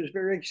project, which is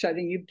very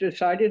exciting. You've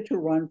decided to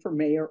run for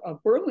mayor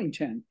of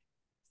Burlington.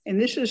 And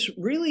this is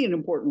really an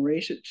important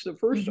race. It's the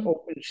first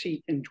open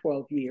seat in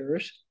 12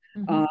 years.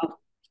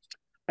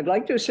 I'd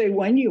like to say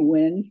when you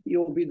win,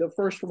 you'll be the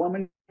first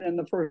woman and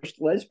the first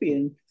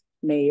lesbian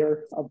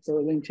mayor of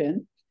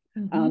Burlington.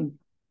 And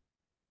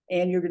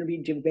you're going to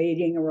be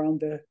debating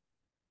around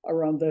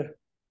the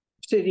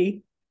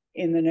city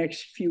in the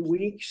next few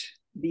weeks.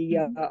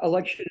 The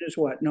election is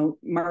what? No,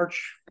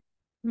 March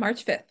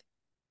 5th.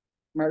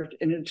 March,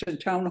 and it's a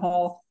town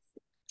hall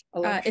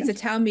election. It's a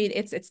town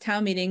meeting. It's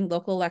town meeting,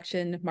 local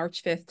election,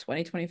 March 5th,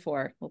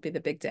 2024 will be the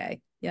big day.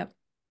 Yep.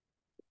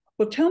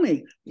 Well, tell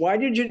me, why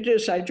did you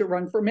decide to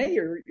run for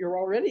mayor? You're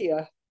already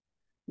a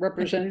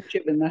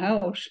representative in the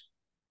House.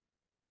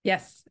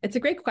 Yes, it's a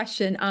great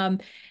question.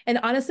 And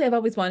honestly, I've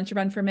always wanted to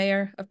run for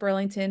mayor of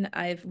Burlington.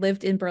 I've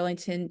lived in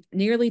Burlington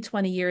nearly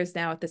 20 years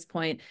now at this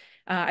point.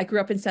 I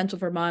grew up in central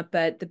Vermont,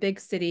 but the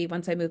big city,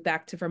 once I moved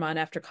back to Vermont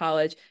after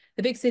college,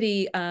 the big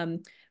city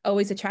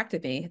always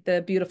attracted me.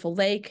 The beautiful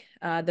lake,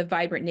 the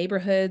vibrant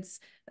neighborhoods,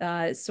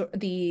 so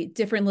the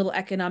different little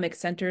economic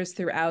centers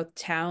throughout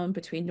town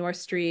between North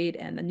Street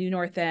and the New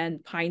North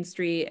End, Pine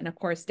Street, and of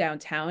course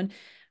downtown.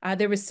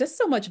 There was just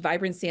so much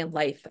vibrancy and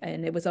life,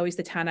 and it was always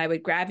the town I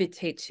would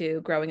gravitate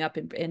to growing up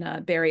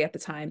in Barrie at the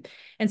time.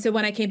 And so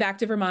when I came back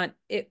to Vermont,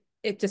 it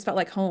just felt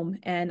like home,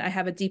 and I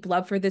have a deep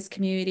love for this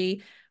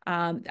community.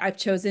 I've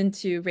chosen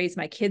to raise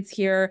my kids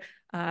here.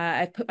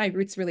 I've put my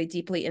roots really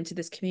deeply into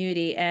this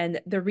community. And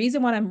the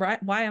reason why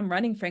I'm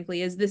running,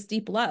 frankly, is this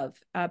deep love.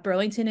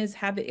 Burlington is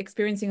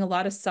experiencing a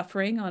lot of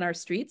suffering on our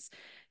streets.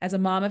 As a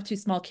mom of two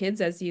small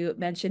kids, as you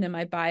mentioned in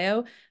my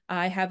bio,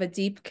 I have a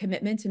deep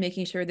commitment to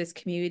making sure this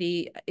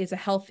community is a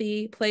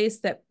healthy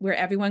place where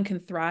everyone can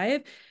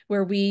thrive,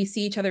 where we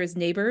see each other as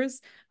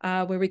neighbors,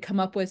 where we come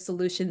up with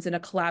solutions in a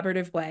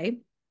collaborative way.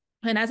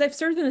 And as I've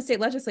served in the state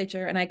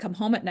legislature and I come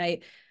home at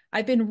night,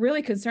 I've been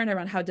really concerned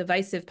around how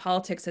divisive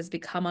politics has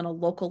become on a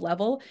local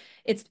level.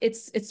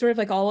 It's sort of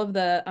like all of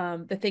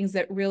the things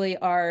that really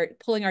are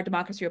pulling our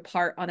democracy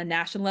apart on a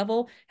national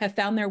level have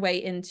found their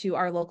way into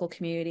our local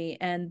community,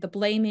 and the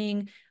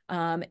blaming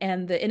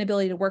and the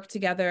inability to work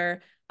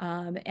together.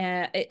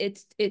 And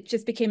it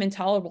just became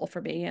intolerable for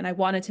me, and I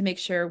wanted to make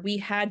sure we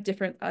had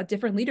a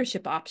different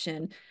leadership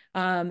option.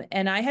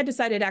 And I had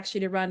decided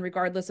actually to run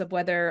regardless of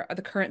whether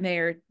the current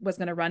mayor was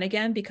going to run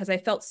again, because I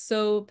felt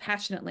so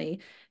passionately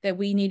that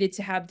we needed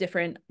to have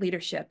different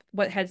leadership.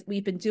 What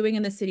we've been doing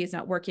in the city is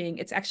not working.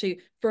 It's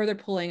actually further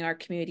pulling our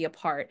community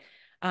apart.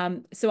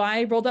 So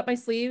I rolled up my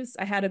sleeves.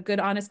 I had a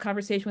good, honest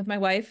conversation with my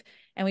wife,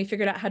 and we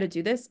figured out how to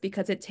do this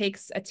because it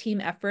takes a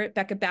team effort.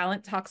 Becca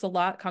Balint talks a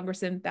lot,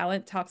 Congresswoman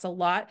Balint talks a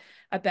lot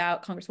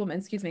about, Congresswoman,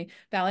 excuse me,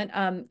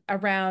 Balint,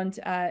 around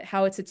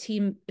how it's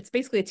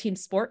basically a team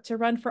sport to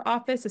run for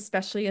office,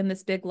 especially in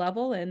this big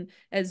level. And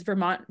as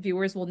Vermont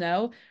viewers will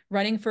know,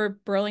 running for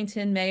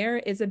Burlington mayor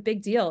is a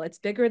big deal. It's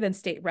bigger than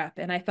state rep.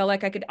 And I felt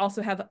like I could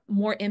also have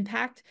more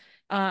impact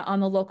on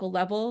the local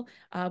level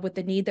with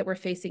the need that we're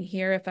facing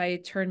here if I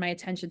turn my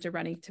attention to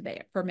running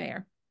for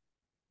mayor.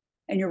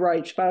 And you're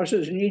right,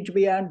 spouses need to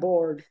be on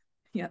board.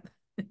 Yep,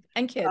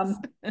 and kids.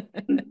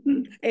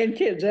 And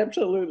kids,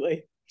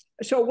 absolutely.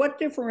 So what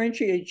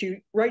differentiates you?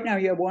 Right now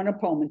you have one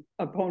opponent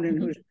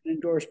who's been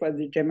endorsed by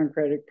the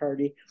Democratic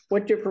Party.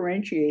 What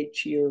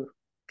differentiates your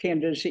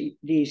candidacy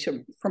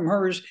from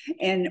hers?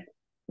 And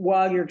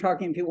while you're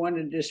talking, if you want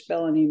to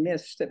dispel any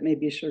myths that may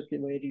be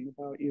circulating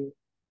about you.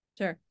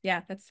 Sure.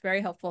 Yeah, that's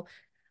very helpful.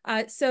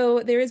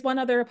 So there is one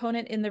other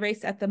opponent in the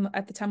race at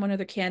the time, one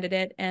other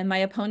candidate, and my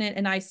opponent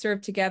and I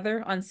served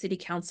together on city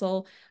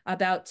council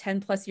about 10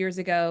 plus years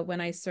ago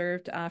when I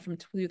served from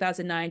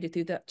 2009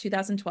 to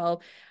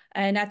 2012.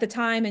 And at the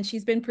time, and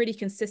she's been pretty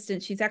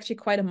consistent, she's actually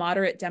quite a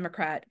moderate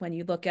Democrat when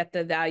you look at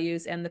the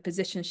values and the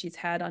position she's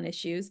had on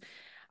issues.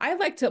 I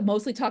like to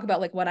mostly talk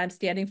about like what I'm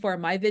standing for,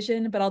 my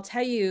vision, but I'll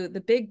tell you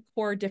the big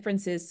core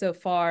differences so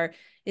far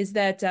is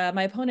that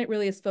my opponent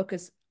really is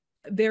focused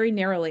very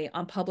narrowly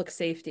on public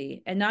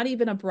safety and not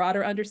even a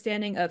broader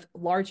understanding of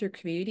larger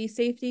community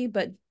safety,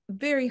 but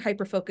very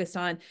hyper-focused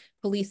on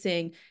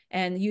policing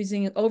and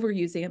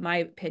overusing, in my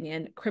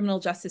opinion, criminal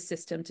justice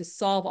system to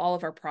solve all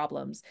of our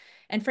problems.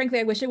 And frankly,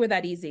 I wish it were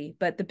that easy.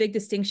 But the big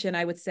distinction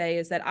I would say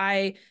is that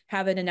I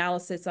have an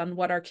analysis on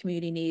what our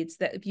community needs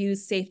that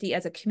views safety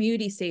as a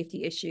community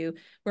safety issue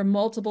where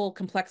multiple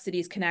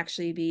complexities can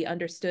actually be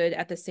understood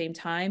at the same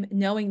time,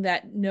 knowing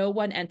that no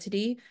one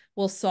entity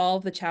will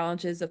solve the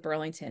challenges of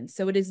Burlington.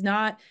 So it is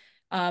not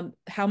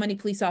how many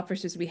police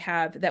officers we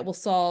have that will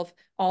solve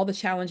all the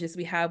challenges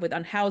we have with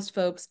unhoused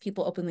folks,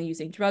 people openly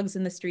using drugs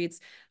in the streets,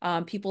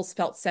 people's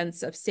felt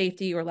sense of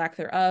safety or lack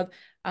thereof.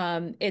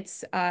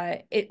 It's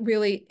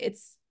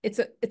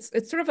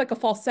sort of like a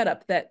false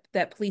setup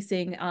that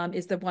policing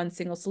is the one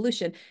single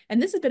solution. And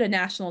this has been a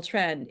national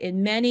trend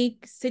in many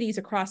cities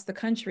across the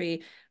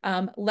country.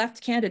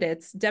 Left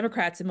candidates,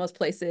 Democrats in most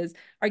places,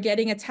 are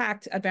getting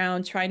attacked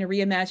around trying to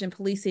reimagine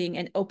policing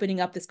and opening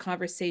up this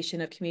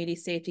conversation of community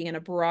safety in a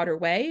broader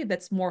way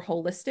that's more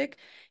holistic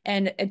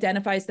and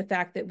identifies the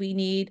fact that we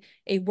need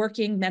a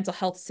working mental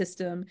health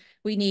system.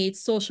 We need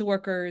social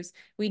workers.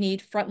 We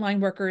need frontline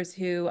workers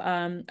who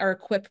are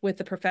equipped with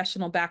the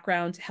professional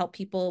background to help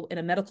people in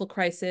a medical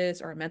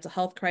crisis or a mental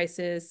health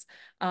crisis,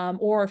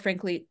 or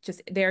frankly,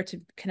 just there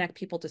to connect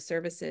people to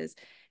services.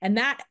 And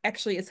that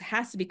actually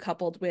has to be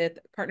coupled with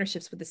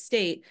partnerships with the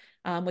state,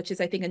 which is,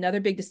 I think,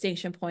 another big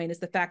distinction point is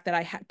the fact that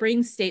I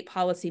bring state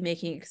policy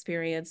making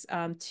experience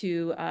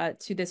to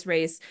this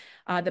race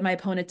that my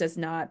opponent does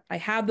not. I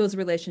have those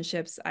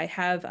relationships. I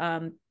have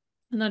an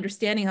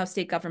understanding how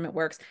state government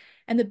works.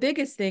 And the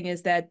biggest thing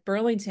is that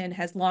Burlington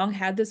has long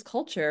had this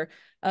culture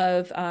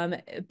of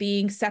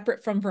being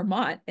separate from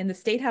Vermont. In the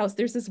State House,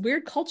 there's this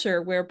weird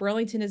culture where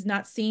Burlington is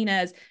not seen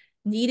as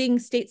needing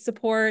state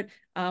support.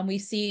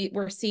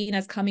 We're seen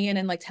as coming in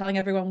and like telling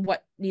everyone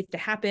what needs to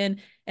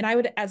happen. And I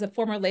would, as a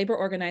former labor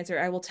organizer,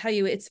 I will tell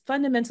you, it's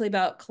fundamentally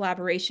about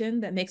collaboration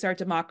that makes our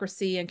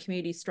democracy and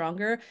community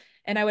stronger.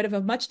 And I would have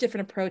a much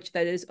different approach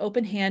that is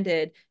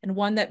open-handed and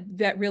one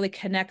that really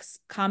connects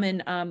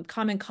common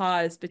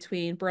cause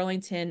between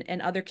Burlington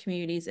and other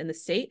communities in the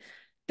state.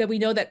 That we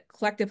know that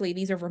collectively,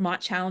 these are Vermont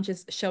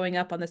challenges showing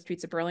up on the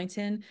streets of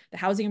Burlington, the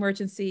housing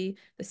emergency,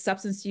 the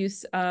substance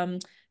use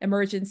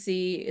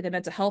emergency, the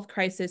mental health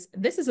crisis.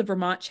 This is a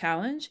Vermont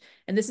challenge,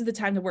 and this is the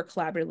time to work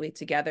collaboratively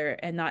together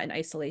and not in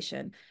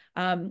isolation.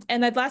 And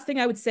the last thing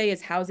I would say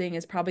is housing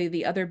is probably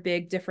the other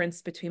big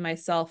difference between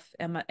myself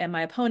and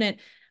my opponent.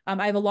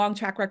 I have a long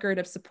track record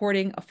of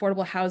supporting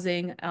affordable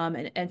housing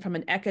and from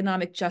an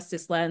economic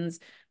justice lens,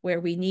 where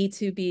we need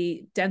to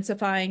be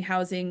densifying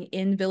housing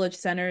in village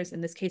centers.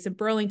 In this case of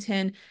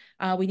Burlington,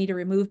 we need to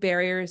remove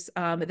barriers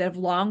that have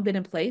long been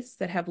in place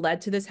that have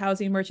led to this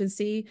housing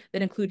emergency,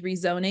 that include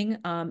rezoning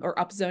or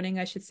upzoning,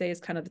 I should say, is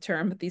kind of the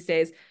term these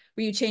days,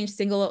 where you change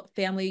single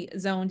family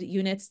zoned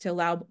units to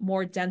allow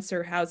more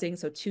denser housing,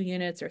 so 2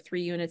 units or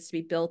 3 units to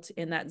be built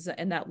in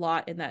that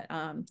lot, in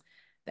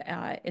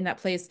that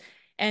place.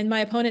 And my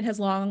opponent has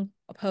long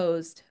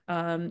opposed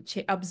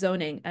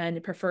upzoning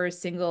and prefers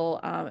single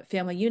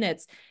family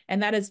units.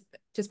 And that has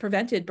just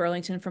prevented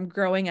Burlington from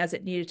growing as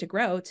it needed to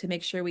grow to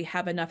make sure we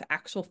have enough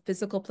actual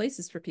physical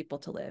places for people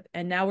to live.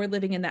 And now we're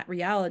living in that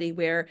reality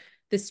where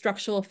this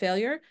structural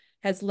failure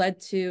has led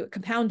to,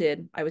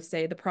 compounded, I would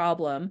say, the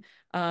problem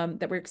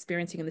that we're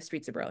experiencing in the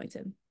streets of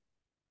Burlington.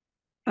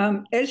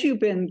 As you've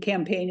been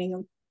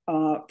campaigning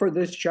for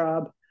this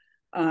job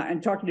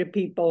and talking to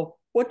people,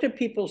 what do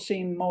people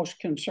seem most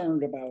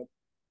concerned about?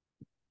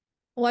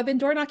 Well, I've been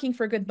door knocking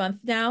for a good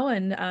month now,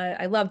 and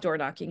I love door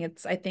knocking.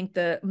 I think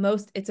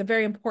it's a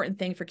very important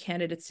thing for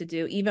candidates to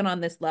do, even on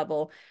this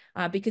level,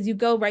 because you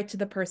go right to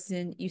the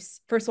person. You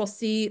first of all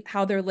see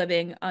how they're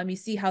living, you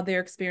see how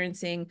they're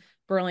experiencing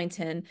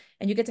Burlington,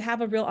 and you get to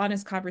have a real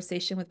honest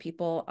conversation with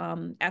people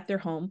at their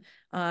home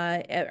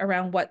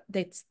around what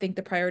they think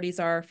the priorities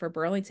are for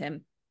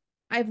Burlington.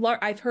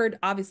 I've heard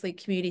obviously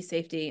community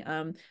safety,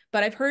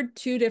 but I've heard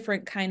 2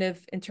 different kind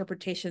of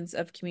interpretations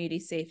of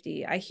community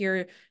safety. I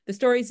hear the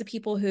stories of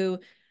people who,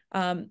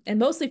 and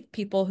mostly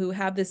people who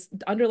have this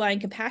underlying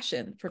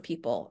compassion for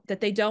people, that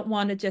they don't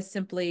want to just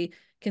simply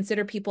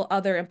consider people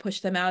other and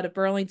push them out of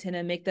Burlington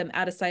and make them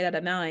out of sight, out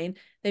of mind.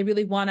 They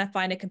really want to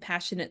find a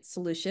compassionate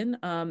solution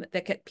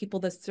that get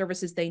people the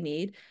services they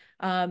need.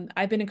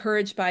 I've been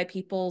encouraged by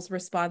people's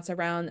response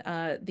around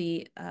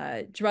the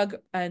drug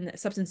and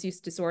substance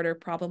use disorder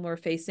problem we're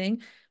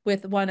facing,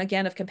 with one,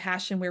 again, of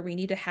compassion, where we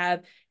need to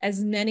have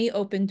as many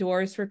open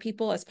doors for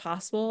people as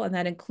possible, and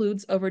that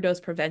includes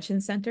overdose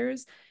prevention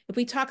centers. If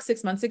we talked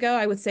 6 months ago,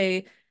 I would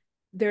say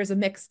there's a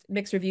mixed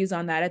reviews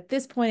on that. At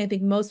this point, I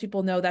think most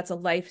people know that's a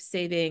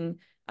life-saving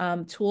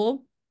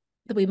tool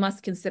that we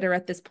must consider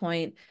at this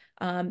point.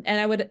 And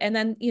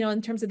then,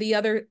 in terms of the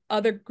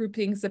other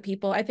groupings of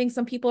people, I think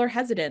some people are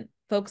hesitant.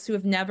 Folks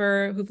who've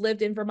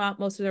lived in Vermont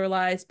most of their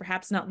lives,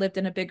 perhaps not lived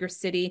in a bigger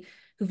city,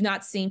 who've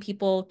not seen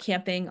people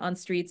camping on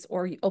streets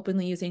or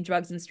openly using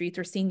drugs in streets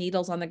or seen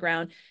needles on the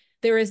ground.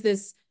 There is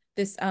this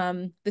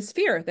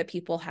fear that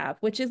people have,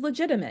 which is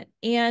legitimate.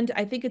 And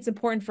I think it's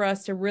important for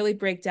us to really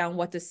break down,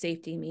 what does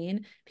safety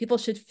mean? People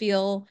should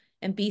feel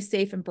and be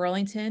safe in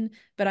Burlington,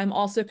 but I'm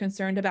also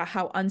concerned about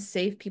how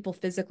unsafe people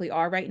physically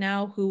are right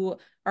now, who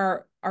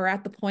are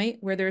at the point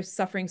where they're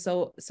suffering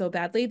so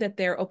badly that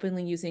they're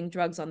openly using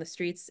drugs on the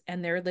streets,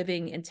 and they're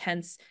living in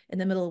tents in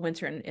the middle of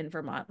winter in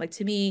Vermont. Like,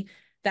 to me,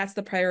 that's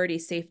the priority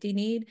safety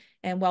need.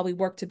 And while we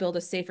work to build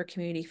a safer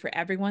community for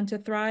everyone to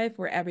thrive,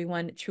 where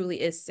everyone truly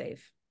is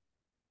safe.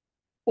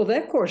 Well,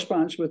 that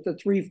corresponds with the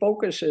 3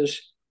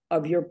 focuses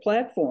of your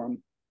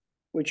platform,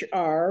 which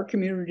are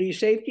community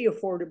safety,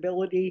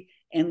 affordability,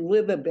 and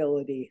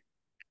livability.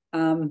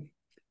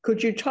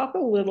 Could you talk a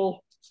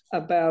little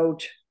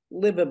about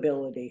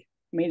livability?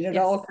 I mean, it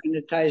all kind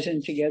of ties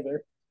in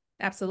together.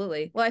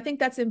 Absolutely. Well, I think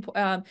that's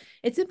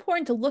it's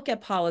important to look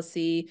at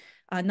policy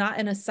not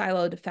in a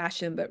siloed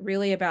fashion, but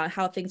really about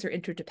how things are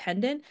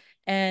interdependent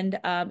and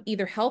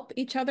either help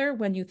each other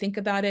when you think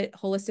about it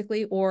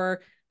holistically,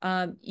 or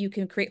you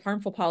can create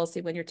harmful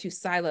policy when you're too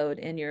siloed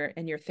in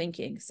your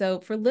thinking. So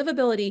for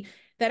livability,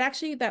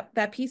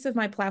 that piece of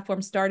my platform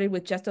started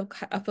with just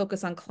a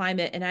focus on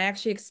climate, and I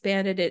actually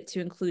expanded it to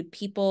include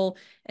people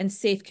and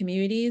safe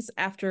communities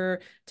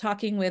after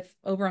talking with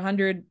over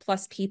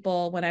 100+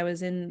 people when I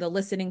was in the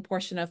listening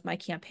portion of my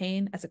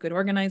campaign. As a good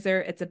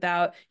organizer, it's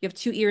about, you have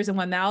 2 ears and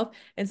 1 mouth,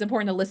 and it's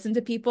important to listen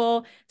to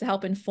people to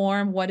help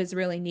inform what is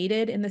really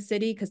needed in the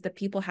city, because the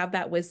people have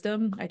that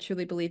wisdom. I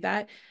truly believe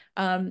that.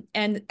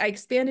 And I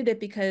expanded it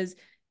because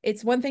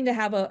it's one thing to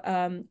have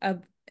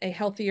a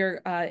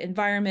healthier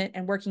environment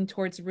and working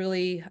towards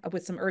really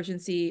with some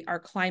urgency, our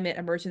climate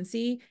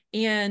emergency.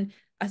 And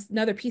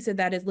another piece of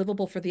that is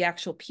livable for the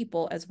actual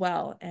people as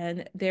well.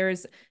 And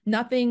there's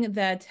nothing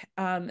that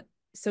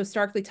so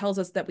starkly tells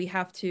us that we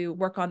have to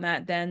work on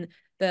that than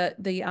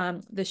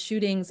the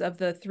shootings of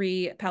the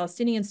 3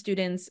 Palestinian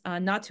students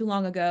not too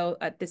long ago,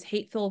 this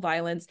hateful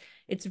violence.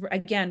 It's,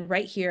 again,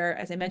 right here,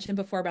 as I mentioned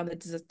before, about the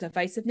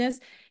divisiveness.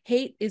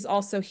 Hate is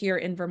also here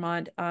in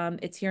Vermont.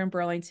 It's here in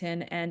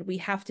Burlington, and we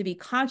have to be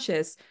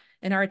conscious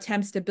in our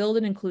attempts to build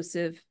an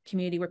inclusive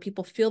community where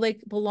people feel they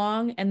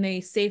belong and they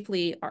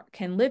safely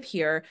can live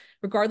here,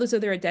 regardless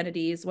of their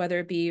identities, whether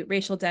it be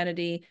racial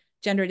identity,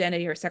 gender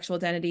identity, or sexual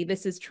identity.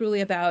 This is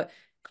truly about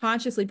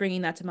consciously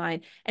bringing that to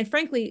mind. And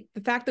frankly,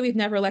 the fact that we've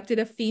never elected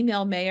a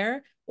female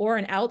mayor or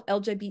an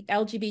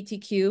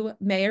LGBTQ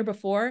mayor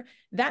before,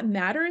 that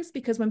matters,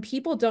 because when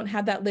people don't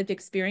have that lived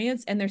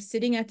experience and they're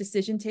sitting at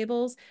decision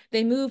tables,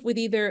 they move with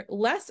either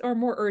less or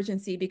more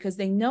urgency because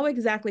they know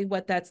exactly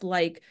what that's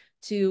like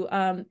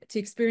to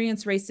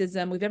experience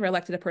racism. We've never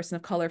elected a person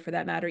of color for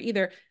that matter,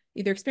 either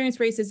experience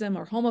racism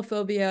or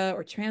homophobia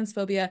or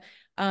transphobia.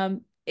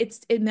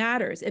 It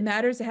matters. It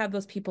matters to have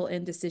those people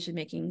in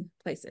decision-making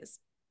places.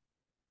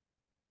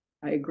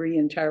 I agree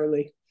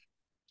entirely.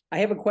 I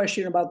have a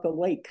question about the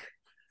lake.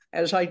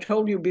 As I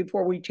told you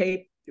before we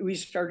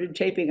started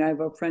taping, I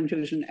have a friend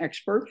who's an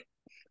expert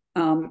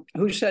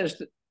who says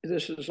that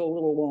this is a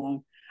little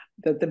long,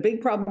 that the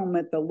big problem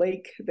at the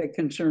lake that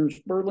concerns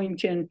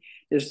Burlington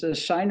is the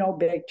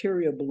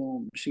cyanobacteria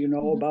blooms. You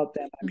know about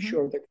them, I'm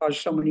sure, that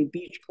cause so many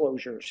beach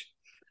closures.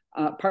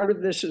 Part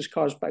of this is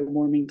caused by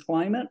warming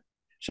climate.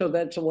 So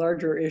that's a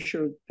larger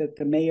issue that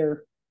the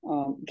mayor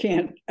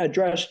can't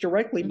address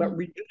directly, but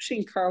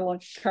reducing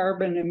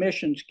carbon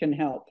emissions can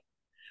help.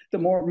 The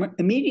more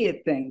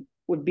immediate thing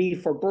would be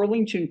for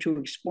Burlington to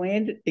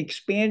expand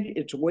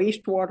its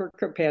wastewater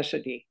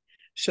capacity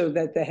so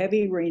that the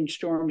heavy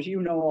rainstorms,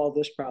 you know all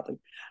this probably,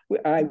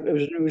 it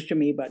was news to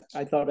me, but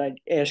I thought I'd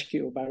ask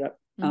you about it.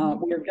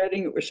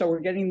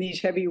 We're getting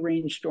these heavy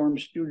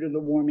rainstorms due to the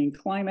warming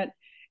climate,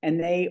 and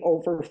they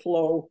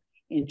overflow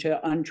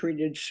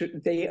untreated sewage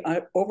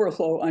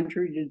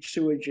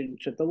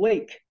into the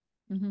lake,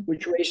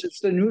 which raises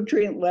the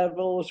nutrient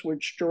levels,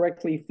 which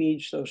directly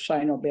feeds those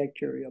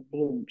cyanobacteria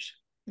blooms.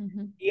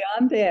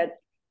 Beyond that,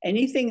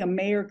 anything a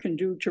mayor can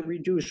do to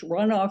reduce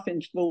runoff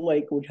into the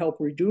lake would help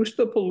reduce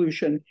the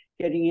pollution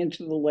getting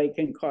into the lake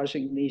and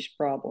causing these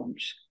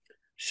problems.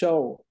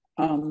 So,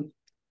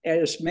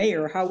 as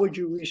mayor, how would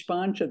you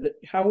respond to that?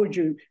 How would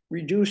you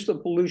reduce the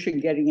pollution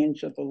getting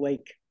into the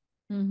lake?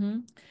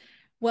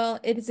 Well,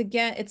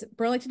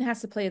 Burlington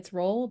has to play its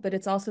role, but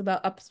it's also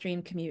about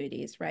upstream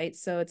communities, right?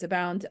 So it's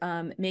about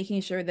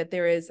making sure that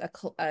there is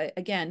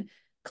again,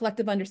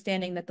 collective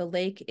understanding that the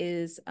lake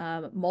is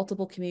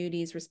multiple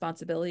communities'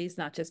 responsibilities,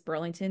 not just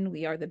Burlington.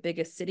 We are the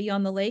biggest city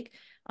on the lake.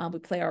 We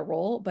play our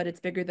role, but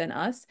it's bigger than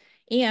us.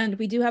 And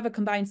we do have a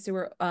combined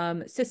sewer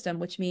system,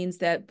 which means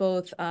that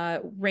both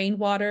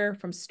rainwater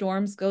from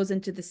storms goes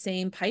into the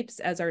same pipes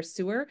as our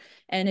sewer,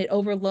 and it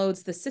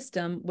overloads the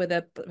system with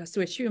a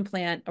sewage treatment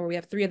plant, or we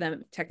have 3 of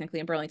them technically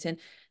in Burlington.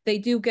 They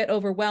do get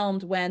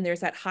overwhelmed when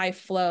there's that high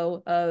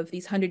flow of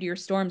these 100-year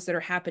storms that are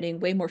happening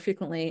way more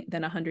frequently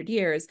than 100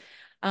 years.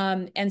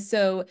 And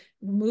so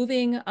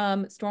moving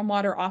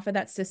stormwater off of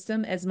that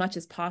system as much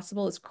as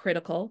possible is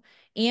critical.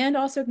 And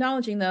also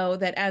acknowledging, though,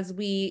 that as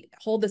we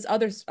hold this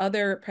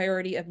other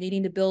priority of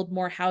needing to build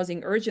more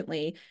housing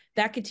urgently,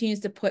 that continues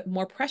to put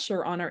more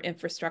pressure on our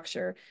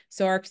infrastructure.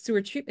 So our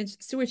sewage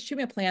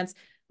treatment plants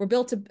were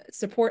built to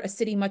support a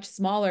city much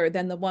smaller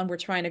than the one we're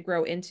trying to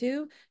grow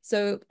into.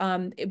 So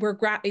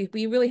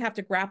we really have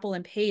to grapple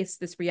and pace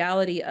this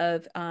reality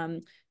of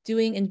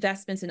doing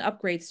investments and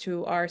upgrades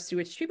to our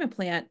sewage treatment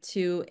plant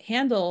to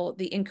handle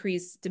the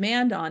increased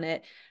demand on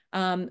it,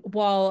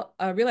 while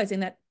realizing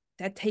that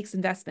takes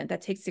investment,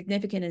 that takes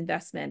significant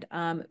investment,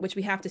 which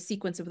we have to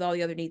sequence with all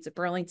the other needs of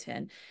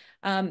Burlington.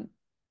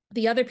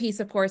 The other piece,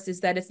 of course,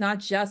 is that it's not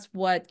just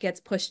what gets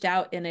pushed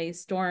out in a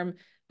storm,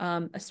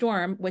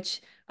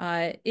 which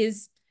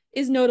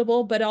is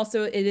notable, but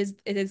also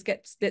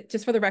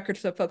just for the record,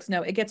 so folks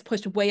know, it gets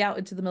pushed way out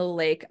into the middle of the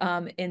lake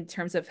in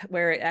terms of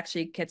where it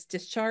actually gets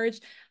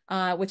discharged,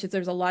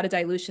 there's a lot of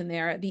dilution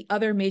there. The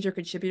other major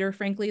contributor,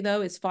 frankly,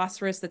 though, is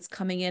phosphorus that's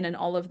coming in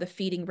all of the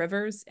feeding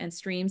rivers and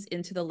streams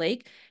into the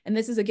lake. And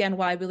this is, again,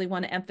 why I really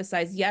want to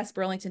emphasize, yes,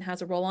 Burlington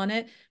has a role on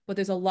it, but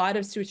there's a lot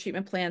of sewage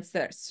treatment plants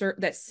that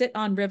sit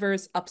on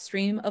rivers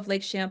upstream of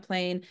Lake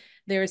Champlain.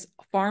 There's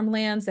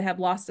farmlands that have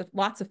lots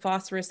of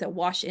phosphorus that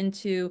wash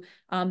into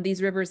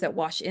these rivers that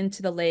wash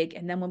into the lake.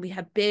 And then when we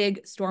have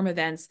big storm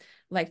events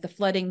like the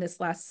flooding this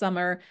last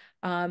summer,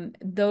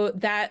 though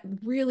that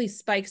really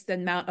spikes the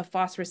amount of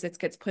phosphorus that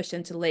gets pushed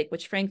into the lake,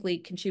 which frankly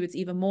contributes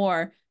even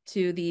more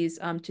to these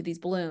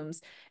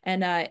blooms.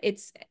 And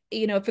it's,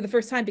 for the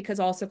first time, because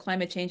also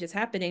climate change is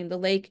happening, the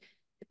lake,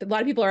 a lot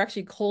of people are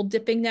actually cold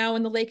dipping now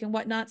in the lake and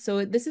whatnot.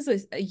 So this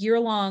is a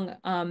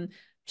year-long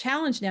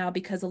challenge now,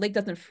 because the lake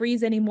doesn't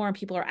freeze anymore and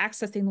people are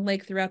accessing the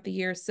lake throughout the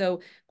year.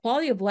 So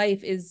quality of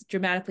life is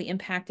dramatically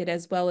impacted,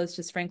 as well as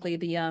just frankly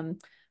the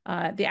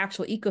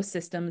actual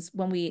ecosystems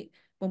when we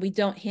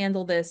don't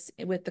handle this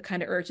with the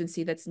kind of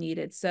urgency that's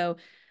needed. So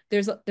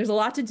there's a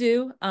lot to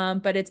do,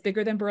 but it's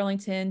bigger than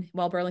Burlington,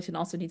 while Burlington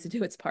also needs to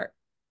do its part.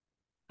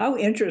 How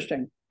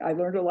interesting. I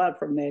learned a lot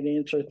from that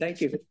answer.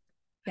 Thank you.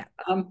 Yeah.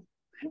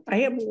 I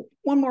have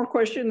one more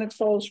question that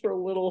calls for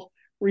a little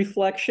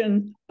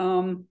reflection.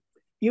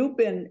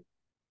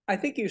 I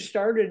think you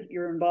started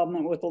your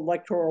involvement with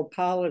electoral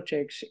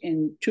politics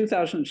in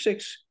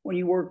 2006 when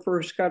you worked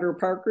for Scudder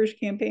Parker's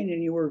campaign,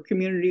 and you were a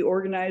community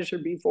organizer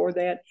before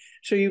that.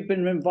 So you've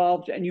been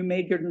involved, and you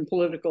majored in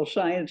political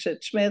science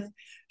at Smith.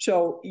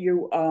 So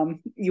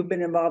you've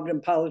been involved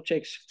in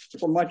politics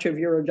for much of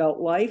your adult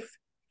life,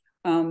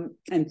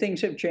 and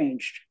things have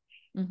changed.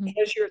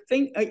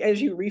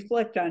 As you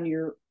reflect on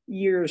your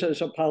years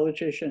as a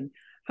politician,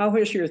 how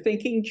has your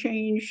thinking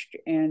changed?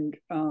 And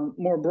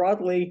more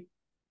broadly,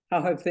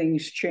 how have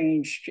things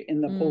changed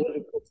in the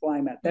political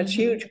climate? That's a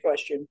huge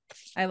question.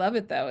 I love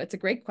it, though. It's a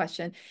great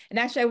question. And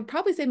actually, I would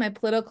probably say my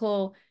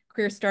political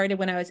career started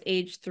when I was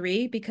age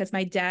 3, because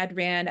my dad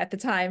ran at the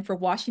time for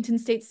Washington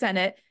State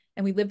Senate,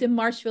 and we lived in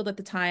Marshfield at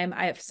the time.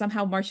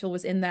 Somehow Marshfield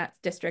was in that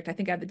district. I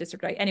think I have the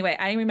district right. Anyway,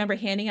 I remember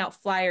handing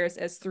out flyers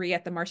as 3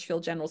 at the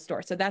Marshfield General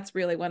Store. So that's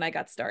really when I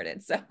got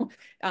started. So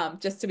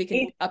just so we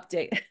can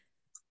update.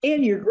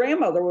 And your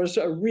grandmother was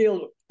a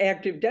real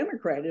active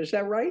Democrat, is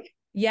that right?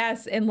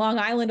 Yes, in Long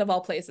Island of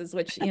all places,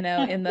 which, in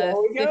the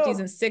 50s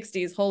and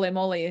 60s, holy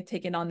moly,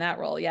 taking on that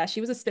role. Yeah,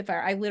 she was a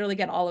spitfire. I literally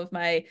get all of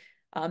my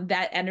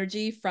that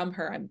energy from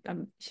her.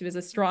 She was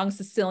a strong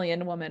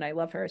Sicilian woman. I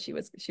love her. She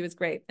was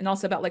great, and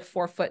also about like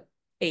 4'8",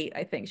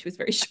 I think. She was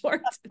very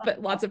short,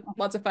 but lots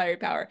of fiery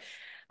power.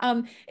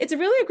 It's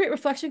really a great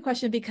reflection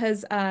question,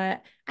 because I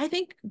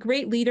think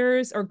great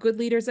leaders, or good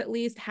leaders at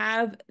least,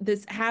 have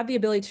the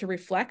ability to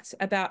reflect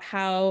about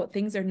how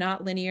things are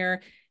not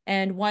linear.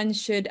 And one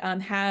should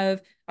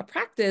have a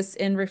practice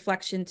in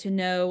reflection to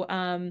know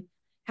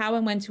how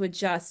and when to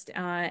adjust.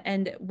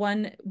 And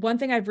one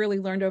thing I've really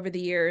learned over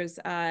the years,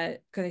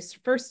 because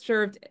I first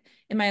served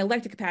in my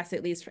elected capacity,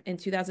 at least in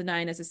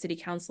 2009 as a city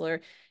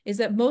councilor, is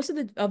that most of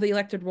the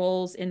elected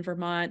roles in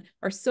Vermont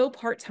are so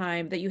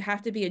part-time that you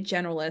have to be a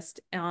generalist,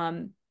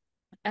 and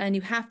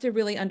you have to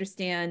really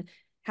understand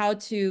how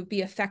to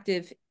be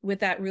effective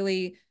with that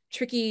really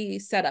tricky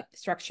setup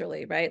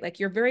structurally, right? Like,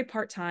 you're very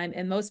part-time,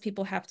 and most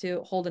people have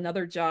to hold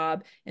another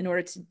job in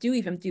order to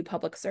even do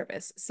public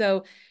service.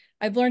 So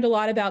I've learned a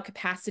lot about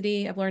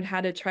capacity. I've learned how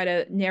to try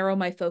to narrow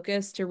my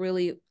focus to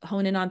really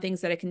hone in on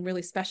things that I can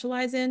really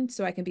specialize in,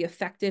 so I can be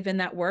effective in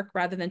that work,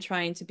 rather than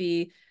trying to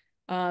be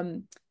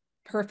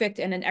perfect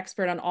and an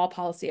expert on all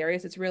policy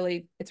areas. It's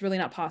really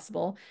not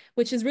possible,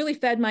 which has really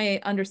fed my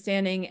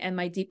understanding and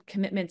my deep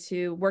commitment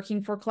to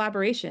working for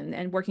collaboration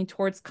and working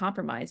towards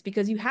compromise,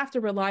 because you have to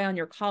rely on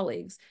your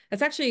colleagues.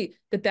 That's actually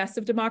the best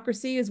of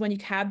democracy, is when you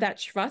have that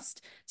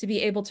trust to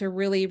be able to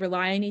really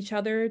rely on each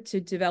other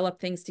to develop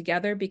things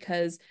together,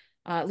 because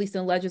at least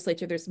in the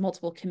legislature, there's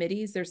multiple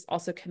committees. There's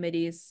also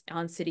committees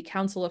on city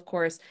council, of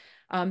course,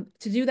 to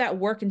do that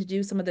work and to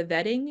do some of the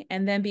vetting,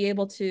 and then be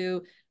able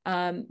to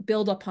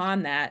build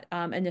upon that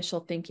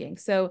initial thinking.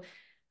 So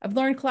I've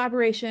learned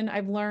collaboration.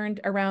 I've learned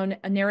around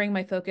narrowing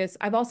my focus.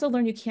 I've also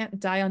learned you can't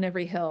die on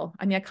every hill.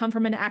 I mean, I come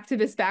from an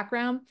activist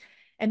background,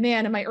 and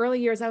man, in my early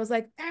years, I was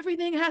like,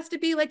 everything has to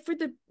be like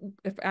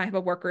if I have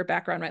a worker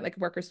background, right? Like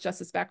workers'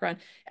 justice background,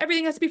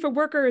 everything has to be for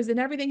workers, and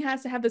everything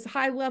has to have this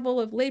high level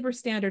of labor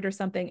standard or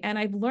something. And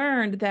I've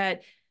learned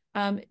that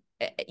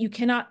you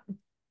cannot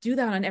do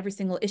that on every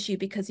single issue,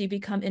 because you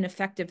become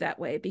ineffective that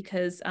way,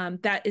 because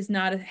that is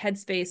not a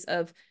headspace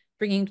of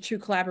bringing true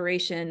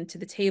collaboration to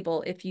the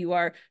table. If you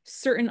are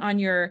certain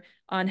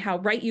on how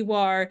right you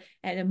are,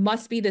 and it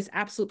must be this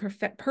absolute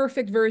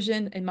perfect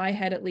version, in my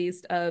head at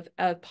least, of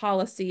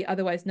policy,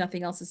 otherwise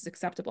nothing else is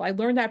acceptable. I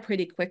learned that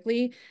pretty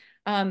quickly,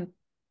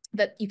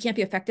 that you can't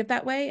be effective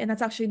that way. And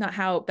that's actually not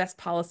how best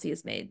policy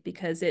is made,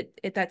 because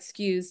that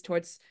skews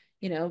towards,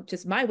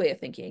 just my way of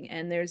thinking.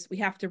 And we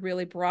have to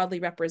really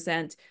broadly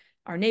represent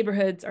our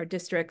neighborhoods, our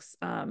districts,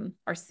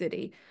 our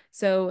city.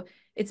 So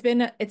it's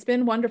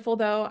been wonderful,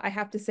 though. I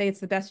have to say, it's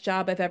the best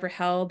job I've ever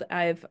held.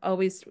 I've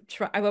always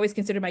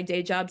considered my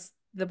day jobs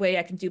the way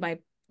I can do my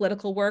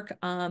political work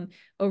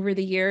over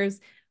the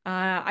years.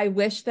 I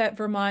wish that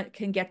Vermont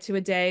can get to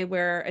a day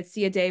where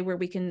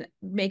we can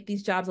make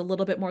these jobs a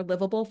little bit more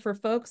livable for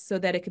folks, so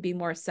that it could be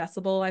more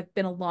accessible. I've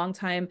been a long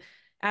time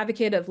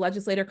advocate of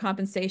legislator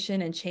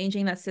compensation and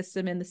changing that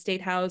system in the State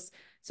House,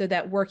 so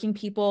that working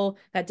people,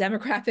 that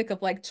demographic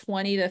of like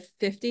 20 to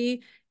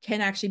 50,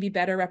 can actually be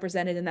better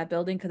represented in that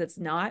building, because it's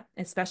not,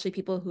 especially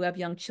people who have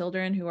young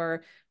children, who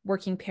are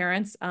working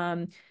parents.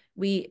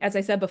 As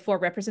I said before,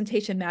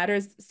 representation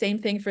matters. Same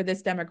thing for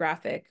this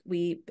demographic.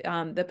 The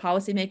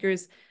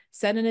policymakers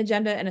set an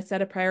agenda and a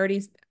set of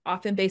priorities,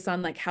 often based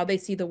on like how they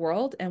see the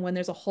world. And when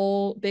there's a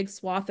whole big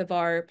swath of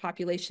our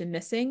population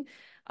missing,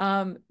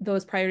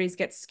 those priorities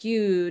get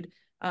skewed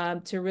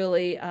to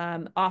really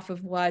off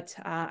of what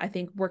I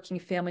think working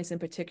families in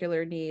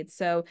particular need.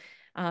 So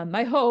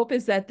my hope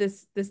is that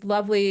this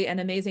lovely and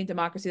amazing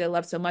democracy that I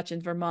love so much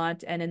in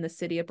Vermont and in the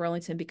city of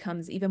Burlington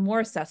becomes even more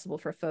accessible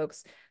for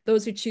folks,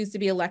 those who choose to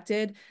be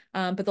elected.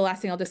 But the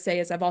last thing I'll just say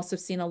is I've also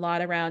seen a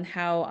lot around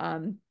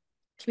how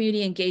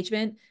community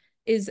engagement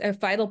is a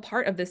vital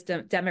part of this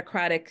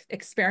democratic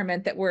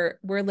experiment that we're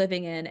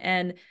living in.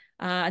 And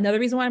another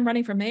reason why I'm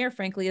running for mayor,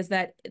 frankly, is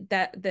that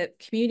the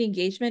community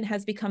engagement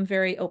has become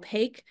very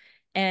opaque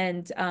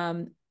and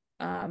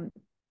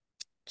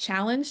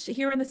challenged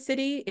here in the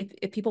city.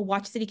 If people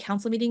watch city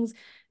council meetings,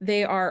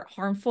 they are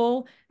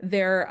harmful,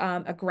 they're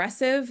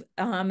aggressive,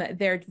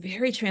 they're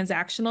very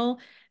transactional.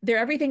 They're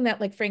everything that,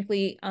 like,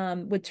 frankly,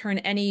 would turn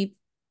any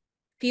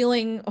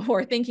feeling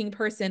or thinking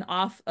person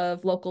off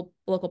of local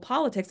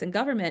politics and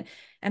government.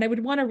 And I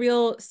would want a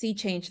real sea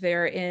change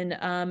there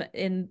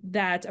in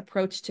that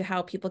approach to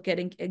how people get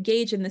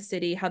engaged in the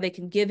city, how they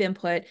can give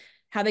input,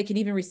 how they can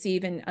even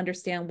receive and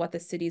understand what the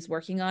city's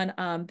working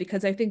on.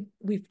 Because I think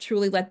we've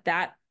truly let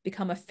that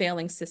become a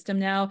failing system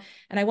now.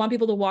 And I want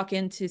people to walk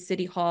into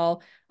City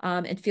Hall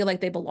and feel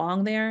like they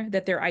belong there,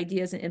 that their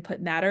ideas and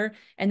input matter,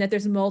 and that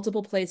there's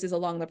multiple places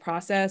along the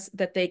process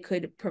that they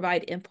could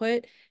provide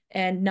input,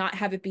 and not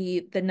have it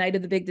be the night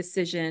of the big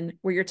decision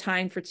where you're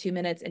timed for 2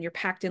 minutes and you're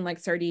packed in like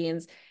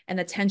sardines and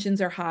the tensions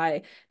are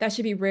high. That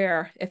should be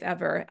rare, if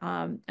ever.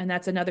 And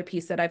that's another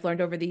piece that I've learned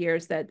over the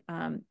years, that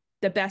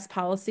the best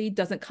policy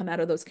doesn't come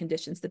out of those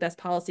conditions. The best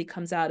policy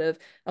comes out of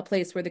a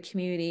place where the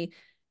community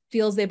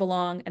feels they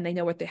belong and they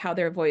know how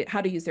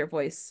to use their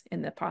voice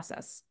in the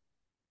process.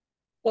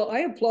 Well, I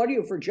applaud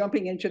you for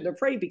jumping into the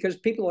fray, because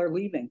people are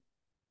leaving.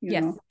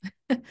 Yes.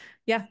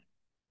 Yeah.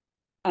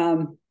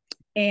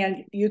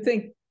 And you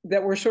think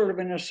that we're sort of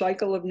in a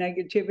cycle of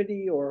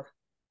negativity, or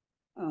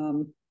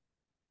Anne,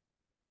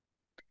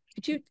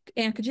 could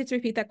you just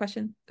repeat that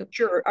question?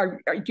 Sure.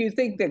 Do you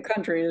think the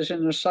country is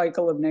in a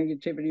cycle of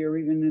negativity, or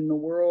even in the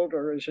world,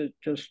 or is it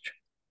just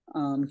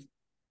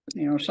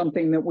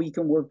something that we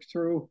can work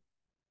through?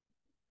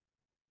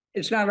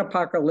 It's not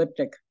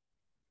apocalyptic.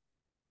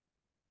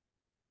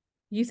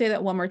 You say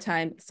that one more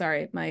time.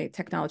 Sorry, my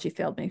technology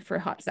failed me for a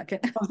hot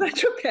second. Oh,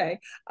 that's okay.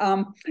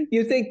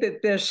 You think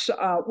that this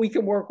we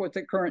can work with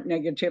the current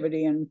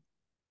negativity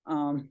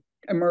and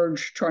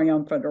emerge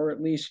triumphant, or at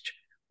least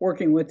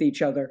working with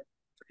each other?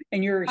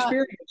 And your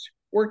experience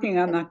working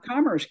on the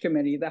Commerce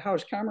Committee, the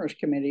House Commerce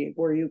Committee,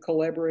 where you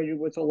collaborated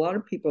with a lot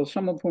of people,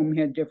 some of whom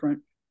had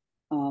different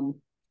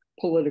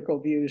political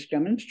views,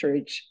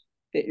 demonstrates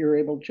that you're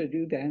able to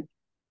do that.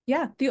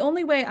 Yeah, the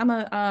only way I'm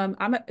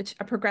a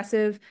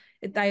progressive,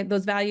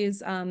 those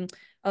values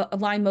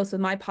align most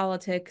with my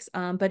politics.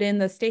 But in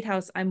the State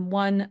House, I'm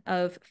one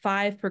of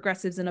 5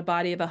 progressives in a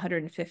body of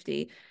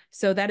 150.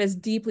 So that has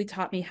deeply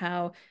taught me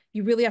how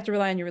you really have to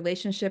rely on your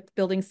relationship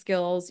building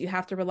skills. You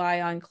have to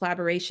rely on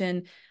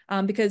collaboration,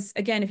 because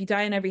again, if you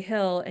die on every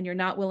hill and you're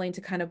not willing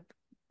to kind of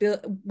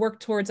work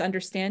towards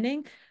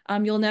understanding,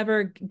 you'll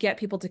never get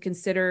people to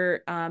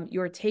consider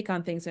your take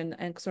on things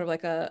and sort of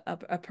like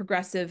a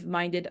progressive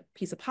minded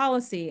piece of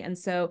policy. And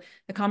so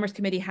the Commerce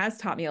Committee has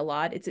taught me a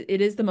lot.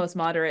 It is the most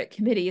moderate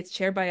committee. It's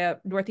chaired by a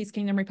Northeast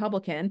Kingdom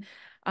Republican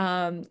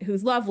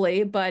who's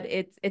lovely, but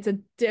it's a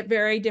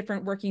very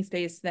different working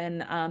space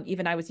than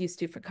even I was used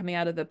to for coming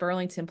out of the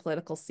Burlington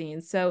political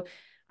scene. So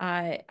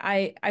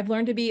I've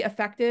learned to be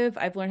effective.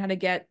 I've learned how to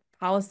get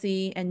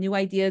policy and new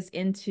ideas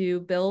into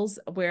bills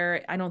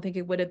where I don't think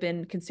it would have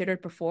been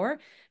considered before.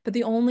 But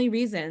the only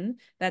reason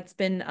that's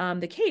been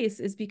the case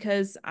is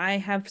because I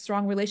have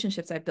strong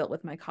relationships I've built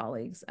with my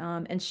colleagues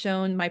and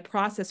shown my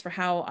process for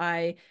how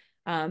I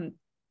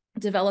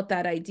developed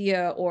that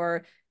idea,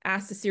 or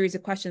asked a series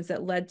of questions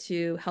that led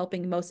to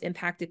helping most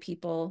impacted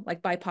people,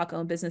 like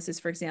BIPOC-owned businesses,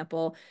 for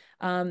example,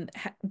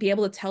 be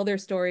able to tell their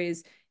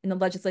stories in the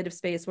legislative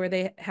space where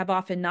they have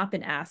often not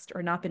been asked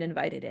or not been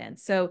invited in.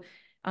 So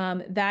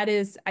that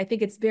is, I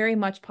think it's very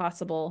much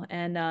possible.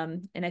 And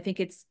I think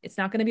it's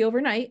not going to be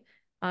overnight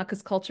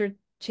because culture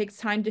takes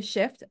time to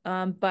shift.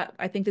 But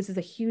I think this is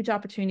a huge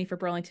opportunity for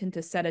Burlington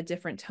to set a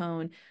different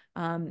tone.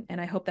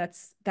 And I hope that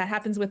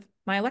happens with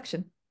my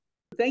election.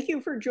 Thank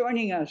you for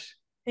joining us.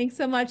 Thanks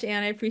so much,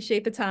 Anne. I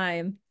appreciate the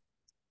time.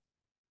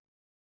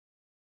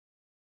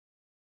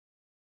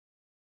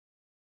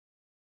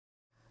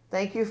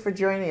 Thank you for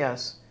joining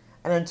us.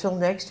 And until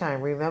next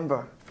time,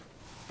 remember,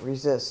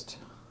 resist.